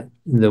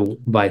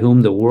 By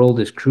whom the world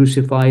is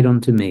crucified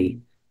unto me,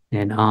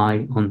 and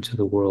I unto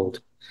the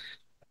world.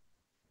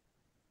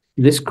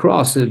 This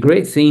cross is a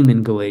great theme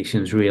in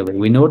Galatians, really.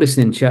 We notice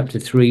in chapter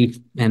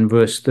 3 and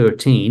verse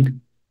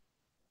 13,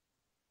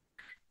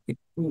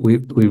 we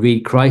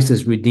read, Christ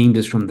has redeemed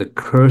us from the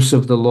curse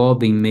of the law,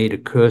 being made a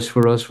curse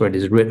for us, for it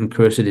is written,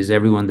 cursed is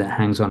everyone that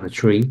hangs on a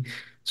tree.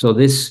 So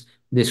this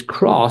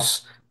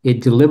cross,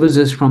 it delivers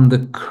us from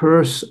the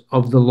curse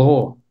of the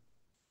law.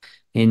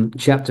 In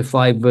chapter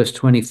 5, verse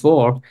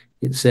 24,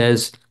 it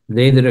says,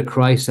 they that are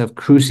Christ have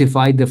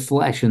crucified the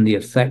flesh and the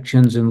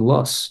affections and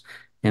lusts.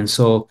 And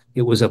so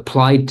it was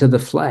applied to the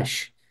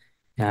flesh.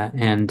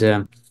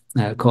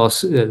 Of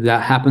course,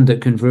 that happened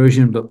at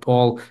conversion, but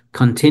Paul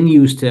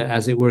continues to,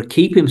 as it were,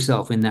 keep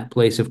himself in that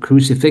place of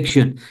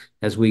crucifixion,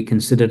 as we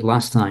considered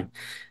last time.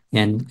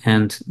 And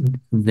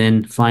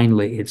then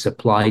finally, it's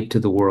applied to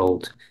the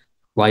world,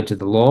 applied to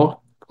the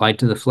law, applied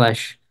to the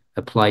flesh,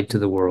 applied to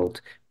the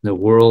world. The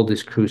world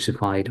is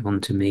crucified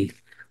unto me.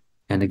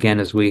 And again,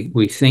 as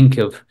we think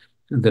of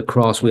the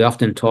cross, we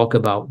often talk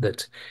about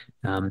that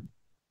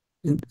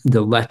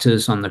the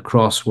letters on the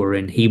cross were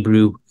in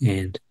Hebrew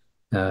and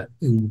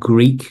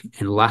Greek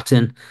and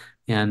Latin.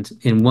 And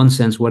in one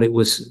sense, what it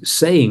was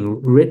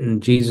saying,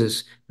 written,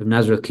 Jesus of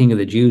Nazareth, King of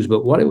the Jews,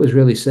 but what it was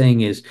really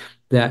saying is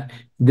that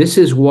this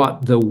is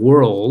what the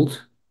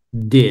world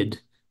did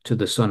to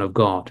the Son of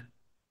God.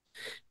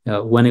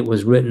 When it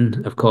was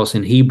written, of course,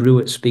 in Hebrew,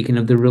 it's speaking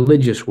of the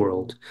religious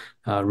world.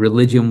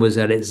 Religion was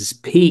at its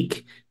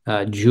peak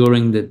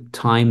during the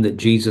time that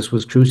Jesus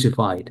was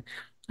crucified.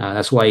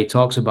 That's why he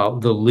talks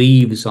about the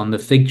leaves on the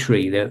fig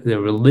tree.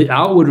 The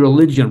outward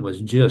religion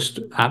was just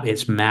at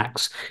its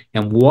max.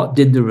 And what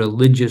did the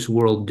religious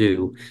world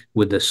do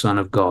with the Son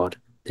of God?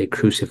 They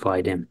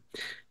crucified him.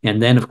 And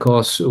then, of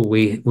course,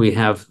 we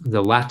have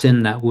the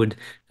Latin that would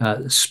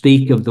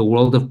speak of the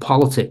world of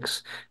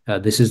politics.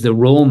 This is the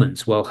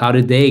Romans. Well, how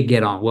did they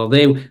get on? Well,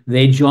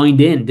 they joined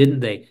in,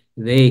 didn't they?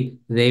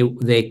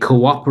 They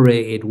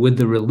cooperated with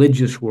the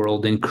religious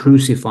world in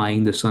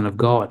crucifying the Son of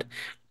God.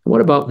 What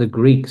about the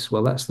Greeks?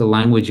 Well, that's the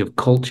language of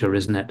culture,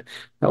 isn't it?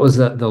 That was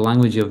the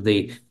language of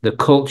the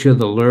culture,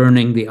 the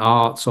learning, the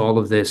arts, all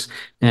of this.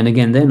 And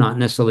again, they're not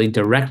necessarily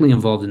directly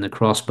involved in the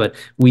cross, but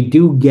we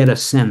do get a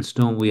sense,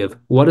 don't we, of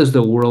what does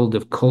the world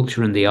of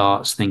culture and the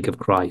arts think of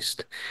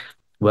Christ?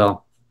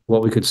 Well,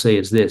 what we could say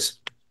is this,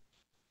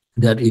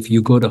 that if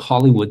you go to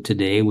Hollywood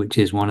today, which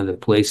is one of the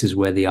places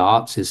where the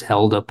arts is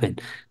held up in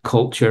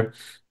culture,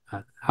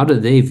 how do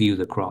they view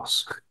the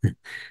cross?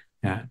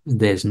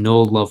 There's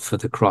no love for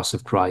the cross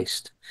of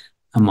Christ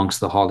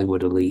amongst the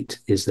Hollywood elite,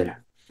 is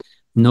there?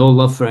 No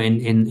love for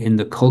in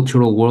the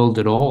cultural world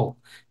at all,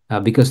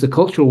 because the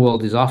cultural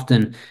world is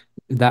often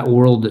that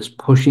world that's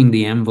pushing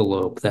the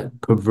envelope.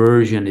 That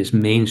perversion is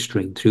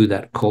mainstream through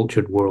that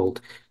cultured world.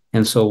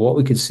 And so what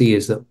we could see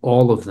is that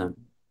all of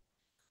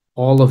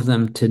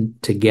them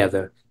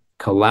together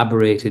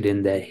collaborated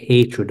in their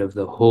hatred of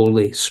the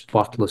holy,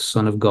 spotless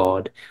Son of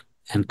God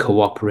and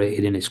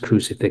cooperated in his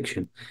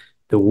crucifixion.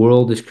 The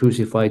world is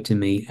crucified to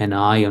me, and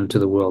I unto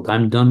the world.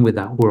 I'm done with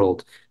that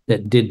world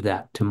that did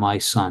that to my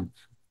Son,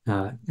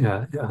 to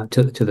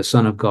the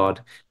Son of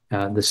God,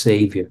 the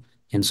Savior.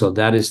 And so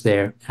that is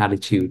their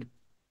attitude.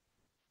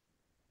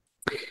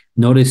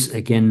 Notice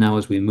again now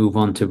as we move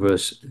on to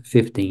verse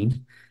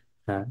 15,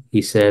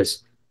 he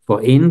says,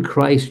 for in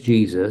Christ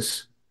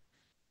Jesus,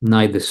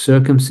 neither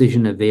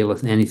circumcision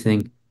availeth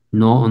anything,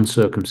 nor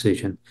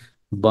uncircumcision,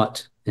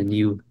 but a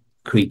new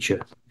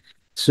creature.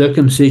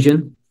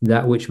 Circumcision,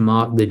 that which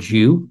marked the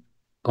Jew,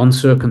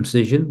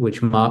 uncircumcision,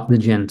 which marked the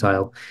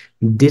Gentile,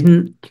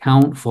 didn't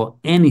count for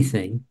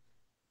anything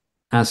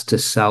as to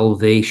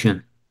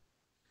salvation.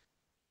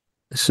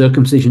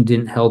 Circumcision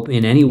didn't help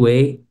in any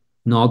way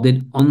nor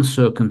did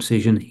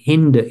uncircumcision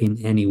hinder in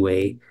any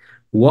way.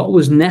 What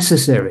was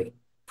necessary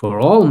for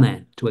all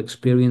men to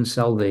experience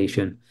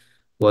salvation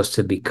was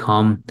to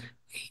become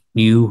a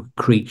new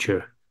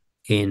creature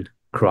in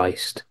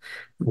Christ,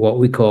 what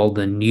we call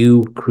the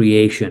new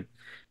creation.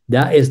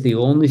 That is the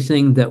only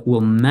thing that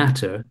will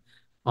matter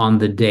on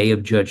the day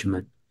of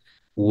judgment.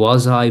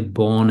 Was I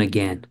born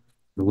again?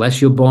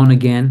 Unless you're born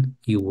again,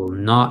 you will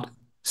not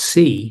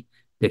see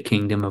the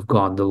kingdom of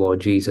God, the Lord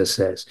Jesus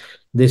says.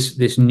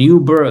 This new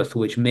birth,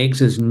 which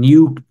makes us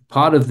new,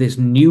 part of this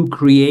new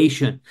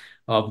creation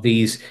of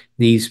these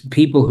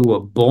people who are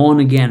born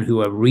again,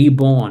 who are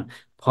reborn,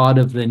 part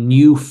of the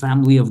new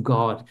family of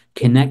God,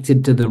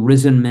 connected to the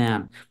risen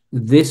man.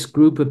 This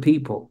group of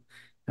people,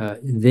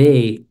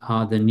 they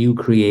are the new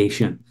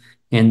creation.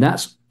 And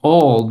that's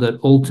all that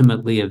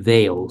ultimately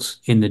avails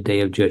in the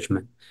day of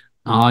judgment.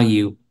 Are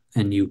you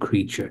a new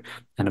creature?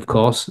 And of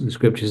course, the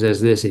scripture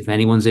says this: if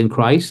anyone's in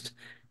Christ,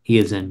 he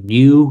is a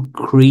new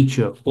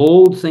creature.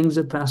 Old things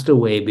have passed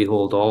away.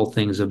 Behold, all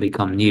things have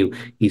become new.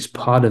 He's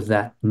part of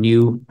that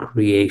new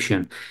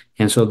creation.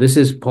 And so this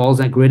is Paul's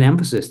that great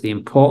emphasis, the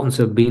importance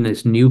of being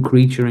this new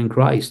creature in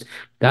Christ.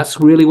 That's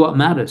really what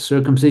matters.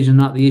 Circumcision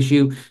is not the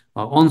issue.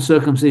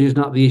 Uncircumcision is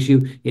not the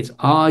issue. It's,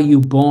 are you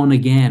born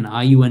again?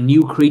 Are you a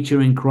new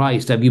creature in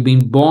Christ? Have you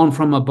been born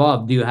from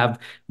above? Do you have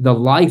the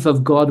life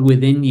of God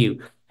within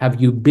you?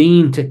 Have you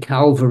been to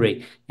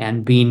Calvary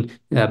and been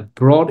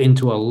brought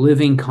into a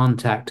living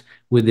contact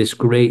with this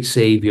great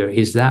Savior?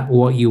 Is that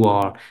what you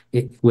are?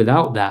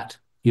 Without that,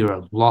 you're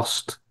a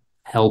lost,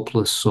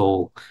 helpless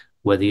soul.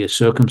 Whether you're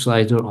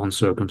circumcised or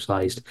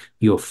uncircumcised,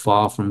 you're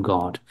far from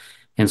God.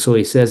 And so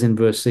he says in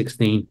verse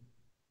 16,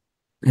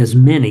 as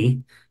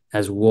many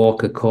as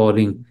walk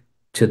according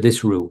to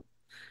this rule.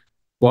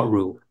 What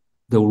rule?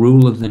 The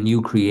rule of the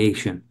new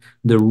creation,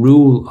 the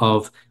rule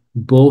of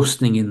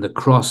boasting in the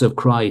cross of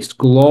Christ,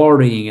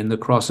 glorying in the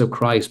cross of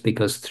Christ,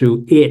 because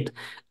through it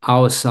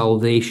our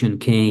salvation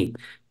came.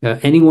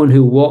 Anyone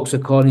who walks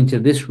according to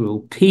this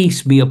rule,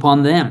 peace be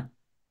upon them.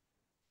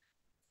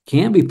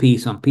 Can't be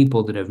peace on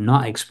people that have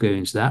not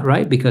experienced that,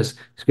 right? Because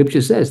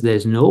scripture says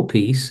there's no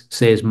peace,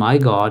 says my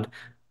God,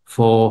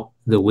 for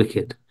the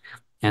wicked.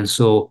 And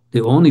so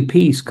the only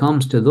peace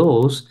comes to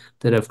those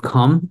that have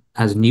come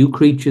as new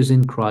creatures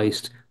in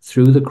Christ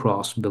through the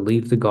cross,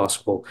 believe the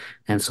gospel.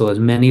 And so as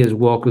many as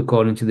walk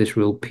according to this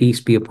rule,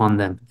 peace be upon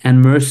them.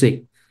 And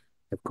mercy.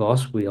 Of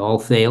course, we all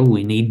fail.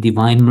 We need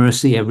divine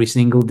mercy every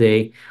single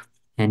day.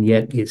 And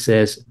yet it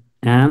says,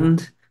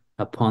 and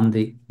upon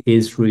the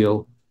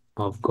Israel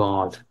of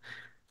God.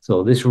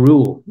 So this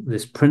rule,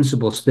 this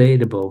principle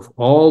stated above,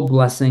 all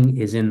blessing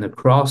is in the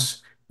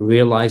cross,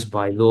 realized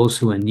by those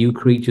who are new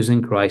creatures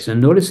in Christ. And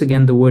notice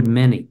again the word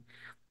many,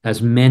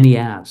 as many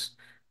as.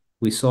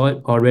 We saw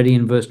it already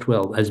in verse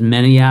 12, as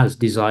many as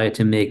desire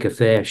to make a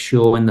fair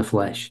show in the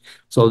flesh.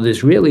 So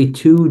there's really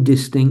two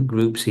distinct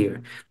groups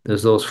here.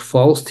 There's those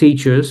false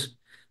teachers,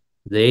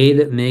 they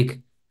that make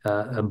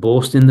a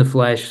boast in the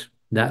flesh,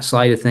 that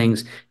side of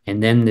things.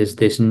 And then there's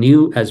this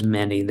new as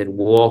many that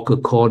walk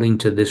according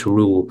to this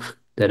rule,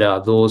 that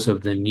are those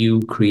of the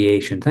new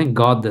creation. Thank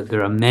God that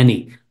there are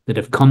many that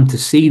have come to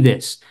see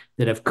this,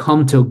 that have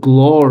come to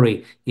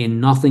glory in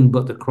nothing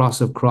but the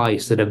cross of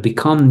Christ, that have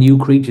become new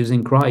creatures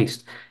in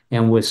Christ.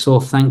 And we're so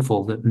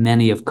thankful that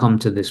many have come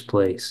to this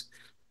place.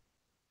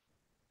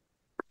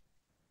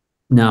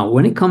 Now,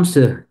 when it comes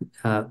to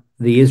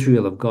the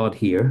Israel of God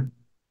here,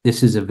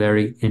 this is a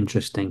very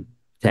interesting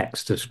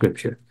text of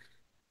Scripture.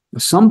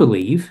 Some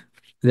believe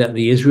that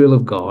the Israel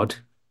of God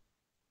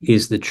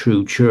is the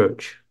true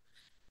church.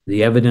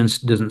 The evidence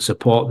doesn't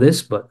support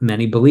this, but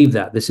many believe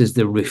that. This is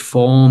the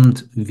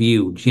Reformed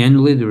view.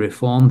 Generally, the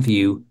Reformed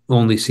view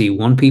only see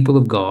one people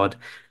of God,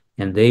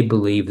 and they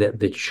believe that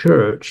the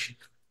church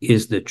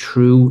is the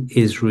true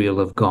Israel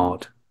of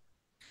God.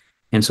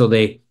 And so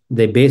they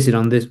base it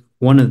on this.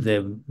 One of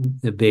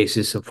the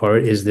basis for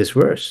it is this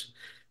verse.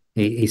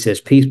 He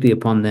says, peace be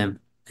upon them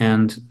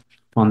and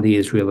upon the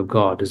Israel of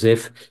God, as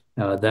if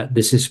that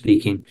this is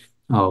speaking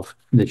of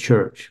the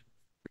church.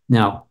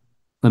 Now,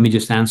 let me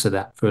just answer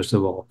that first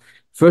of all.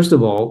 First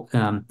of all,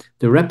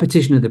 the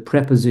repetition of the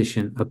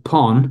preposition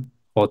upon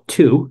or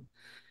to,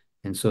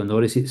 and so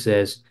notice it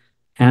says,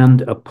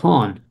 and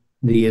upon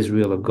the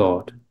Israel of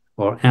God,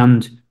 or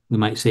and we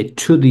might say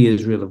to the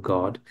Israel of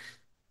God,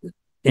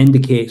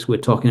 indicates we're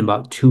talking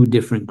about two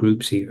different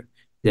groups here.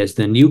 There's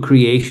the new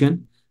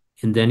creation,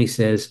 and then he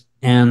says,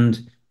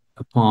 and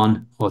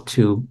upon or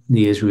to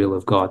the Israel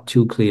of God,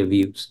 two clear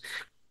views.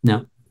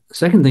 Now, the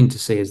second thing to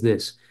say is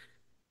this.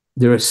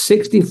 There are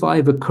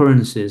 65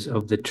 occurrences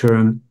of the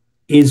term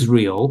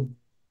Israel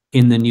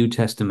in the New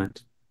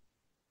Testament.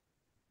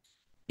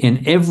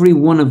 And every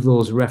one of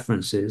those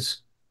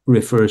references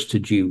refers to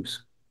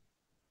Jews,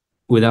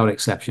 without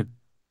exception.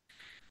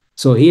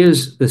 So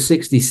here's the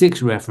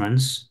 66th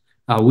reference.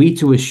 Are we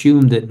to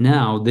assume that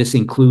now this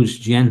includes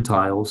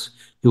Gentiles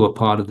who are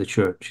part of the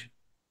church?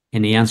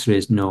 And the answer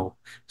is no.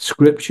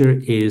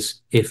 Scripture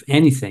is, if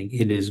anything,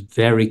 it is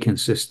very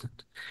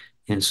consistent.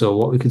 And so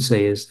what we could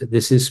say is that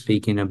this is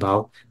speaking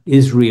about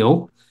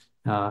Israel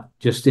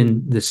just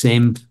in the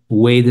same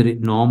way that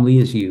it normally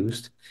is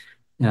used,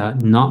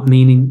 not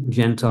meaning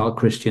Gentile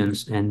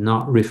Christians and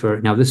not refer.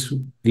 Now, this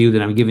view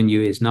that I'm giving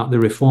you is not the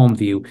Reformed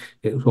view.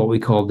 It's what we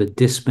call the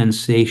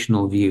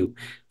dispensational view.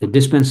 The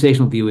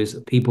dispensational view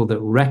is people that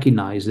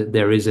recognize that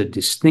there is a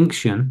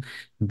distinction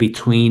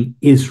between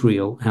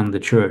Israel and the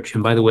church.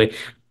 And by the way,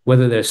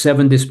 whether there's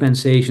 7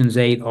 dispensations,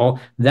 8, all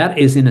that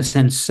is in a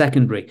sense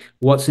secondary.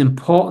 What's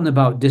important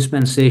about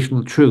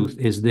dispensational truth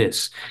is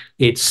this: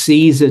 it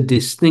sees a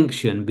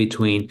distinction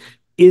between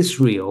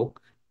Israel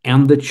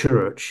and the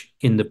church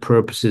in the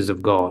purposes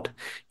of God.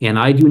 And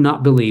I do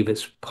not believe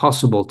it's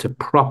possible to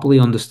properly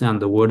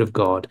understand the Word of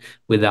God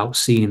without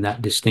seeing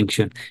that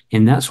distinction.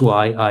 And that's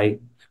why I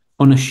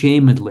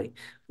unashamedly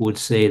would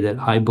say that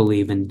I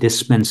believe in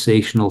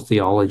dispensational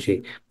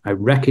theology.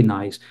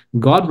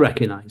 God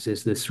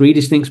recognizes the 3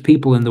 distinct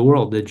people in the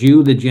world: the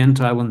Jew, the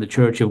Gentile, and the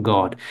church of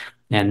God,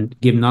 and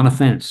give none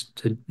offense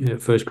to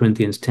 1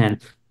 Corinthians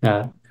 10,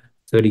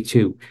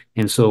 32.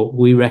 And so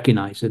we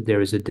recognize that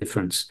there is a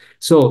difference.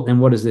 So then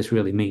what does this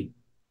really mean?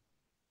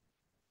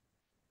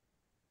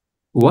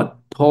 What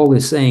Paul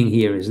is saying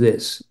here is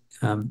this.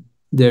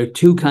 There are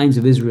 2 kinds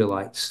of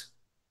Israelites.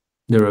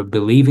 There are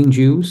believing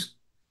Jews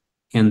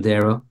and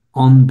there are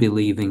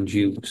unbelieving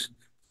Jews.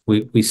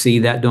 We see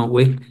that, don't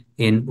we,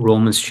 in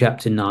Romans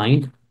chapter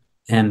 9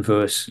 and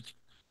verse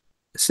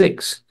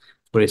 6,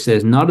 where it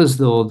says, "Not as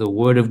though the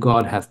word of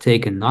God hath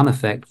taken none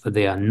effect, for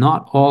they are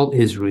not all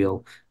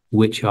Israel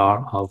which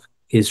are of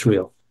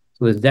Israel."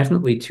 So there's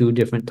definitely 2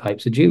 different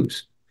types of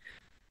Jews: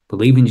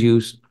 believing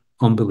Jews,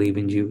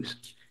 unbelieving Jews.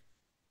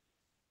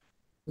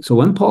 So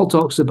when Paul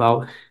talks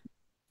about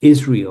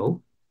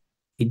Israel,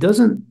 he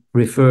doesn't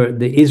refer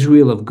the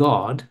Israel of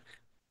God,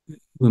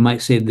 we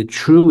might say the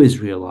true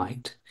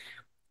Israelite.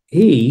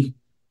 He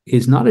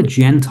is not a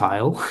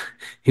Gentile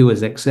who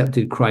has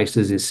accepted Christ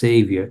as his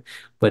Savior,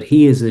 but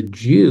he is a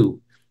Jew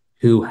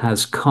who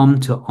has come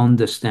to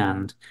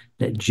understand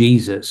that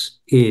Jesus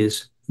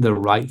is the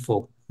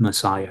rightful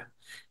Messiah.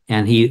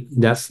 And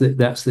that's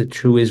the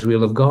true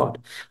Israel of God.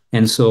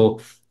 And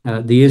so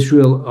the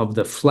Israel of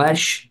the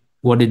flesh,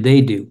 what did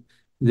they do?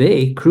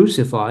 They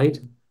crucified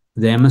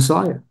their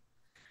Messiah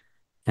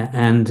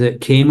and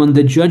came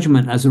under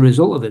judgment as a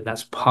result of it.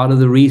 That's part of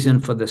the reason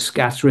for the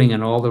scattering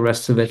and all the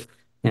rest of it.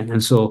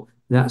 And so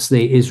that's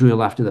the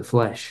Israel after the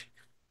flesh.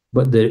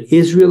 But the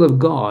Israel of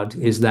God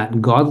is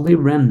that godly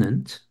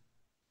remnant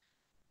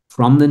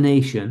from the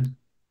nation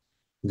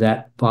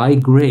that by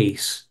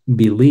grace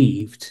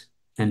believed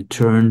and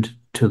turned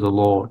to the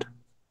Lord.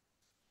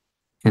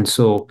 And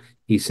so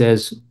he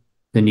says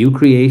the new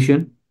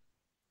creation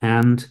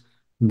and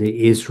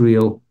the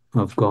Israel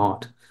of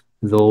God.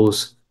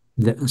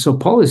 So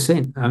Paul is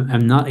saying,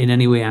 I'm not in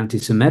any way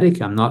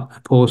anti-Semitic. I'm not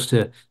opposed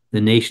to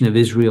the nation of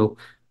Israel,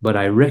 but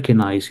I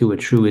recognize who a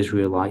true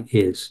Israelite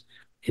is.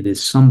 It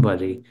is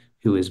somebody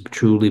who is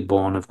truly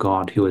born of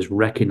God, who has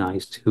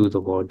recognized who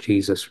the Lord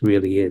Jesus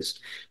really is.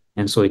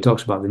 And so he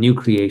talks about the new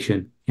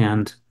creation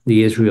and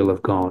the Israel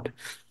of God,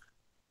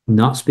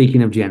 not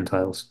speaking of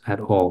Gentiles at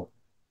all.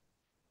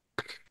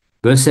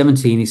 Verse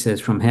 17, he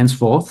says, "From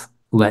henceforth,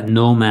 let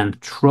no man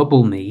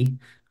trouble me,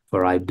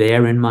 for I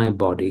bear in my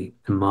body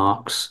the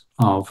marks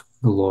of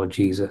the Lord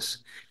Jesus."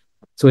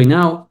 So he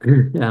now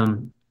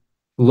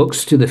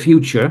looks to the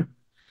future,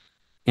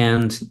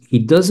 and he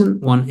doesn't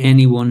want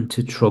anyone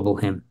to trouble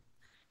him.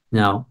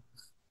 Now,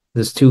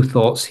 there's 2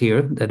 thoughts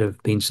here that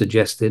have been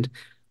suggested.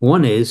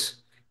 One is,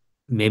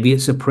 maybe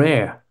it's a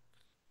prayer.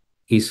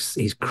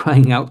 He's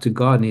crying out to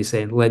God, and he's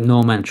saying, "Let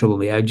no man trouble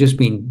me. I've just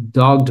been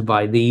dogged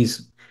by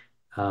these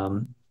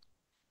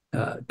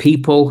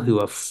people who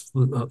are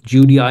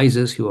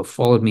Judaizers who have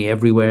followed me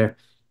everywhere,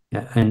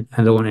 and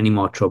I don't want any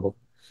more trouble."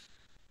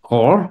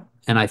 Or,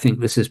 and I think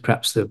this is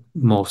perhaps the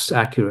most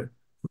accurate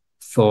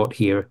thought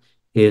here,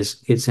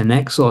 is it's an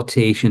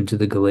exhortation to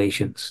the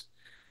Galatians.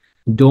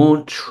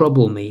 Don't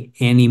trouble me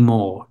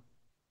anymore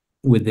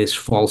with this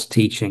false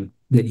teaching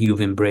that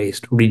you've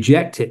embraced.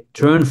 Reject it.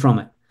 Turn from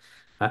it.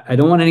 I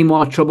don't want any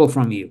more trouble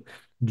from you.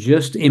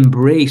 Just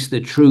embrace the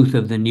truth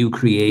of the new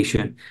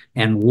creation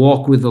and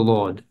walk with the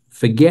Lord.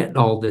 Forget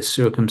all this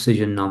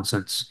circumcision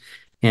nonsense.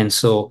 And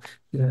so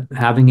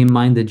having in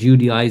mind the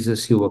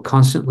Judaizers who were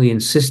constantly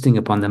insisting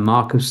upon the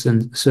mark of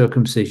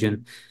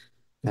circumcision,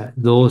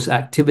 those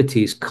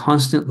activities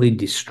constantly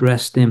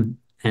distressed him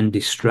and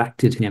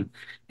distracted him.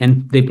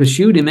 And they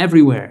pursued him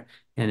everywhere.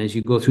 And as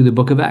you go through the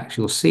book of Acts,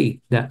 you'll see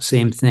that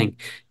same thing.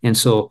 And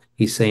so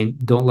he's saying,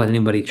 don't let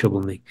anybody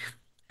trouble me.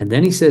 And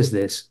then he says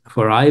this,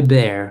 "For I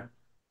bear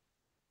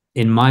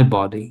in my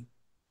body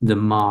the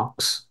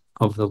marks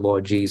of the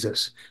Lord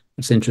Jesus."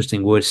 It's an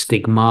interesting word,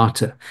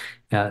 stigmata.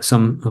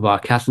 Some of our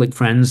Catholic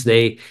friends,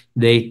 they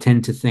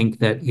tend to think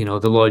that,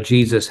 the Lord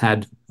Jesus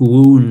had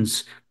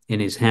wounds in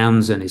his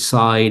hands and his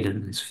side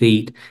and his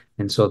feet.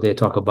 And so they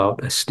talk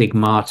about a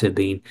stigmata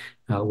being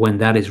when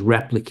that is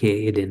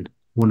replicated in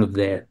one of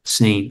their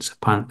saints.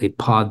 Apparently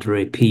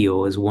Padre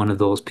Pio is one of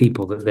those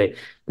people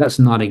that's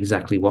not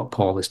exactly what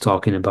Paul is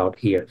talking about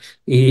here.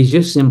 He's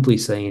just simply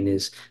saying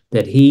is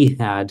that he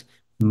had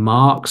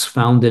marks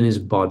found in his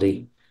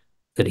body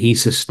that he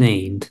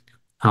sustained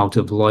out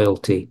of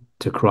loyalty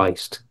to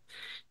Christ.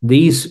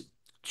 These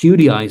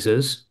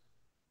Judaizers,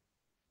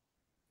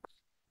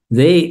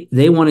 they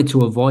wanted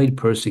to avoid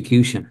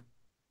persecution.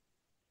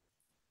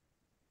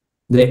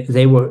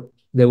 They were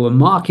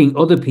marking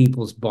other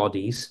people's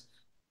bodies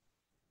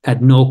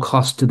at no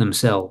cost to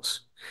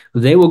themselves.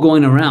 They were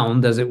going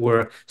around, as it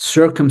were,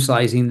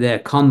 circumcising their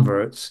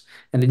converts,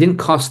 and it didn't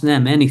cost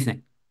them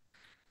anything.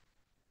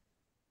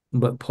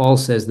 But Paul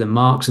says the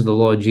marks of the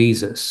Lord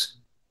Jesus,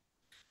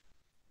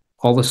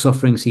 all the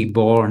sufferings he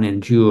bore and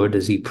endured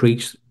as he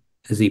preached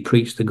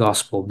the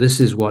gospel, this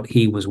is what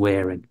he was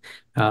wearing.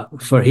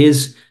 For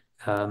his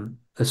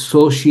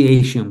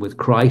association with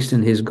Christ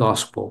and his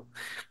gospel,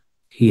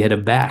 he had a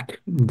back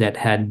that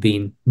had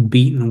been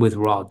beaten with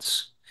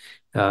rods.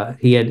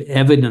 He had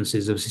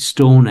evidences of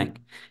stoning.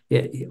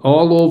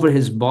 All over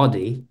his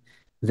body,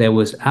 there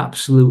was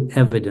absolute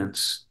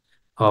evidence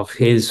of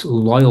his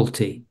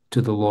loyalty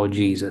to the Lord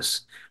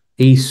Jesus.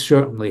 He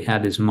certainly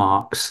had his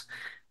marks,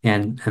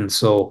 and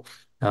so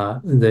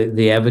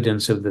the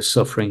evidence of the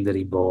suffering that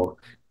he bore.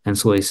 And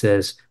so he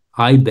says,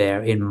 I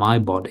bear in my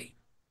body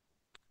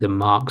the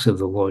marks of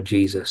the Lord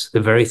Jesus, the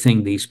very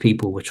thing these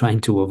people were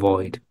trying to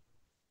avoid.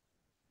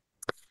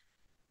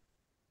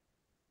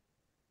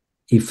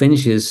 He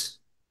finishes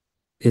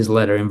his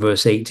letter in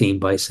verse 18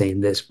 by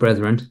saying this,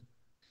 brethren.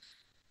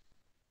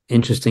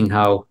 Interesting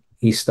how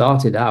he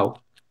started out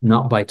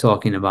not by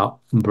talking about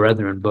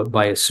brethren, but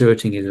by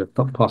asserting his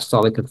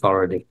apostolic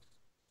authority.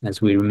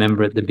 As we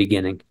remember at the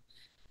beginning,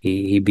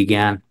 he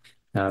began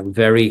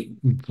very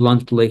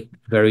bluntly,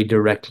 very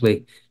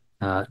directly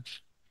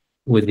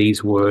with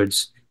these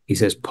words. He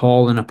says,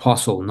 Paul, an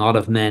apostle, not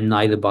of men,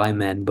 neither by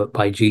men, but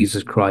by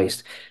Jesus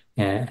Christ.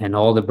 And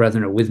all the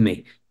brethren are with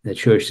me, the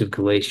church of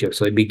Galatia.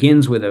 So he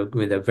begins with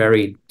a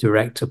very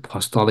direct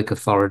apostolic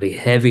authority,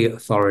 heavy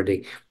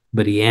authority,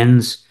 but he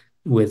ends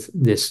with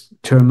this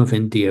term of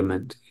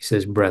endearment. He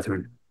says,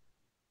 brethren.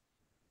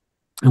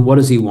 And what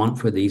does he want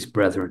for these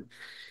brethren?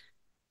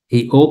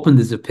 He opened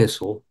his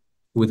epistle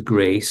with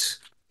grace.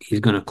 He's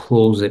going to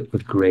close it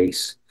with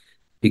grace,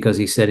 because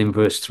he said in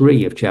verse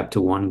 3 of chapter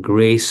 1,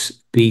 grace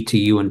be to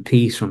you and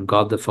peace from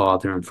God the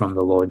Father and from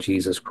the Lord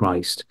Jesus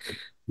Christ.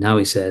 Now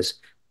he says,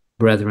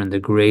 brethren, the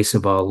grace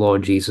of our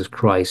Lord Jesus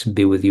Christ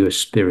be with your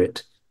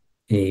spirit.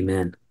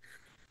 Amen.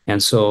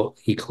 And so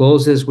he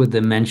closes with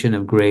the mention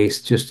of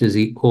grace just as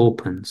he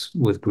opens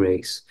with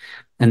grace.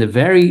 And the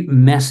very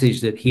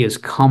message that he is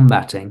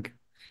combating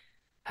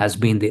has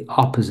been the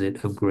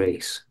opposite of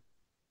grace.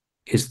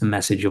 It's the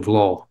message of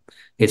law.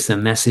 It's the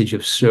message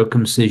of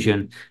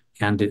circumcision,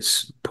 and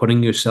it's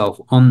putting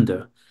yourself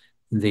under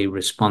the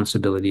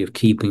responsibility of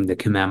keeping the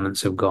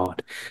commandments of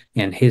God.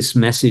 And his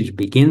message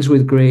begins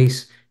with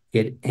grace.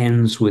 It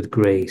ends with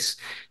grace.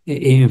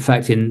 In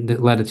fact, in the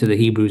letter to the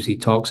Hebrews, he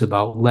talks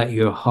about, let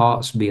your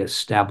hearts be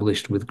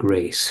established with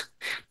grace.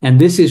 And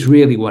this is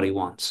really what he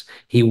wants.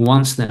 He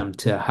wants them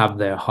to have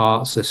their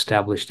hearts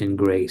established in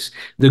grace.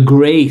 The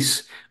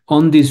grace,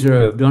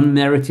 undeserved,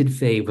 unmerited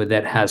favor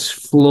that has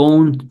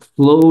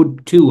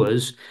flowed to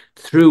us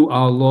through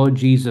our Lord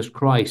Jesus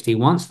Christ. He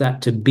wants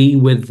that to be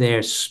with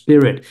their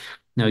spirit.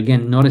 Now,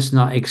 again, notice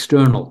not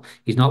external.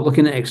 He's not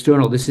looking at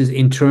external. This is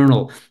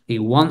internal. He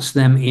wants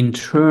them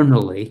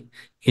internally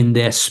in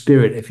their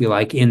spirit, if you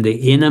like, in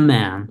the inner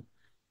man,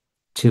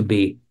 to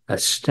be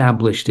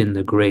established in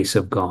the grace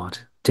of God,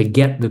 to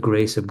get the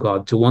grace of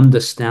God, to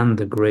understand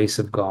the grace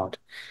of God.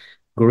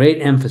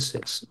 Great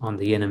emphasis on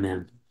the inner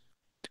man.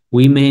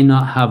 We may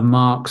not have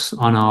marks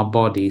on our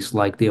bodies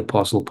like the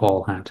Apostle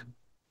Paul had,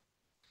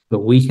 but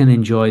we can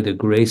enjoy the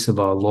grace of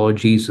our Lord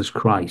Jesus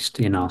Christ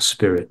in our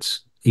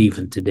spirits,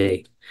 even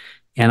today.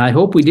 And I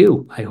hope we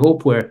do. I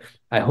hope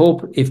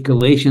if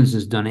Galatians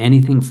has done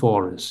anything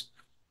for us,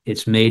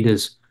 it's made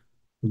us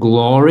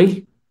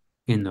glory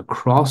in the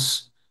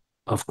cross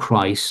of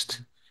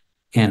Christ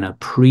and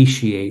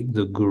appreciate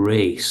the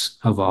grace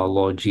of our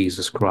Lord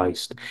Jesus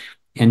Christ,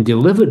 and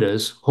delivered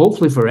us,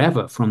 hopefully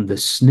forever, from the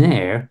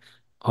snare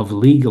of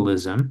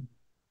legalism,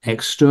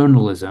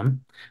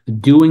 externalism,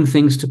 doing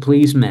things to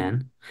please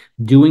men,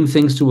 doing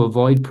things to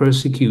avoid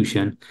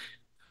persecution.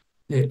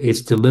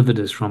 It's delivered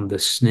us from the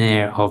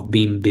snare of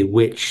being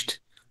bewitched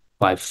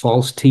by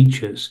false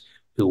teachers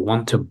who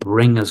want to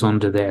bring us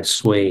under their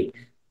sway.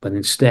 But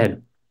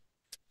instead,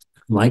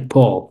 like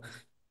Paul,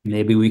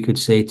 maybe we could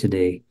say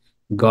today,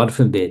 God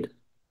forbid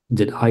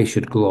that I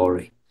should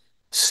glory,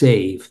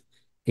 save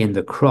in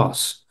the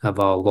cross of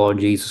our Lord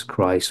Jesus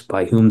Christ,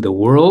 by whom the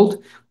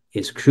world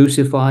is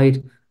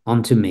crucified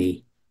unto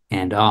me,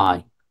 and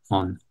I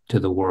unto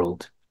the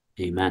world.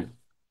 Amen.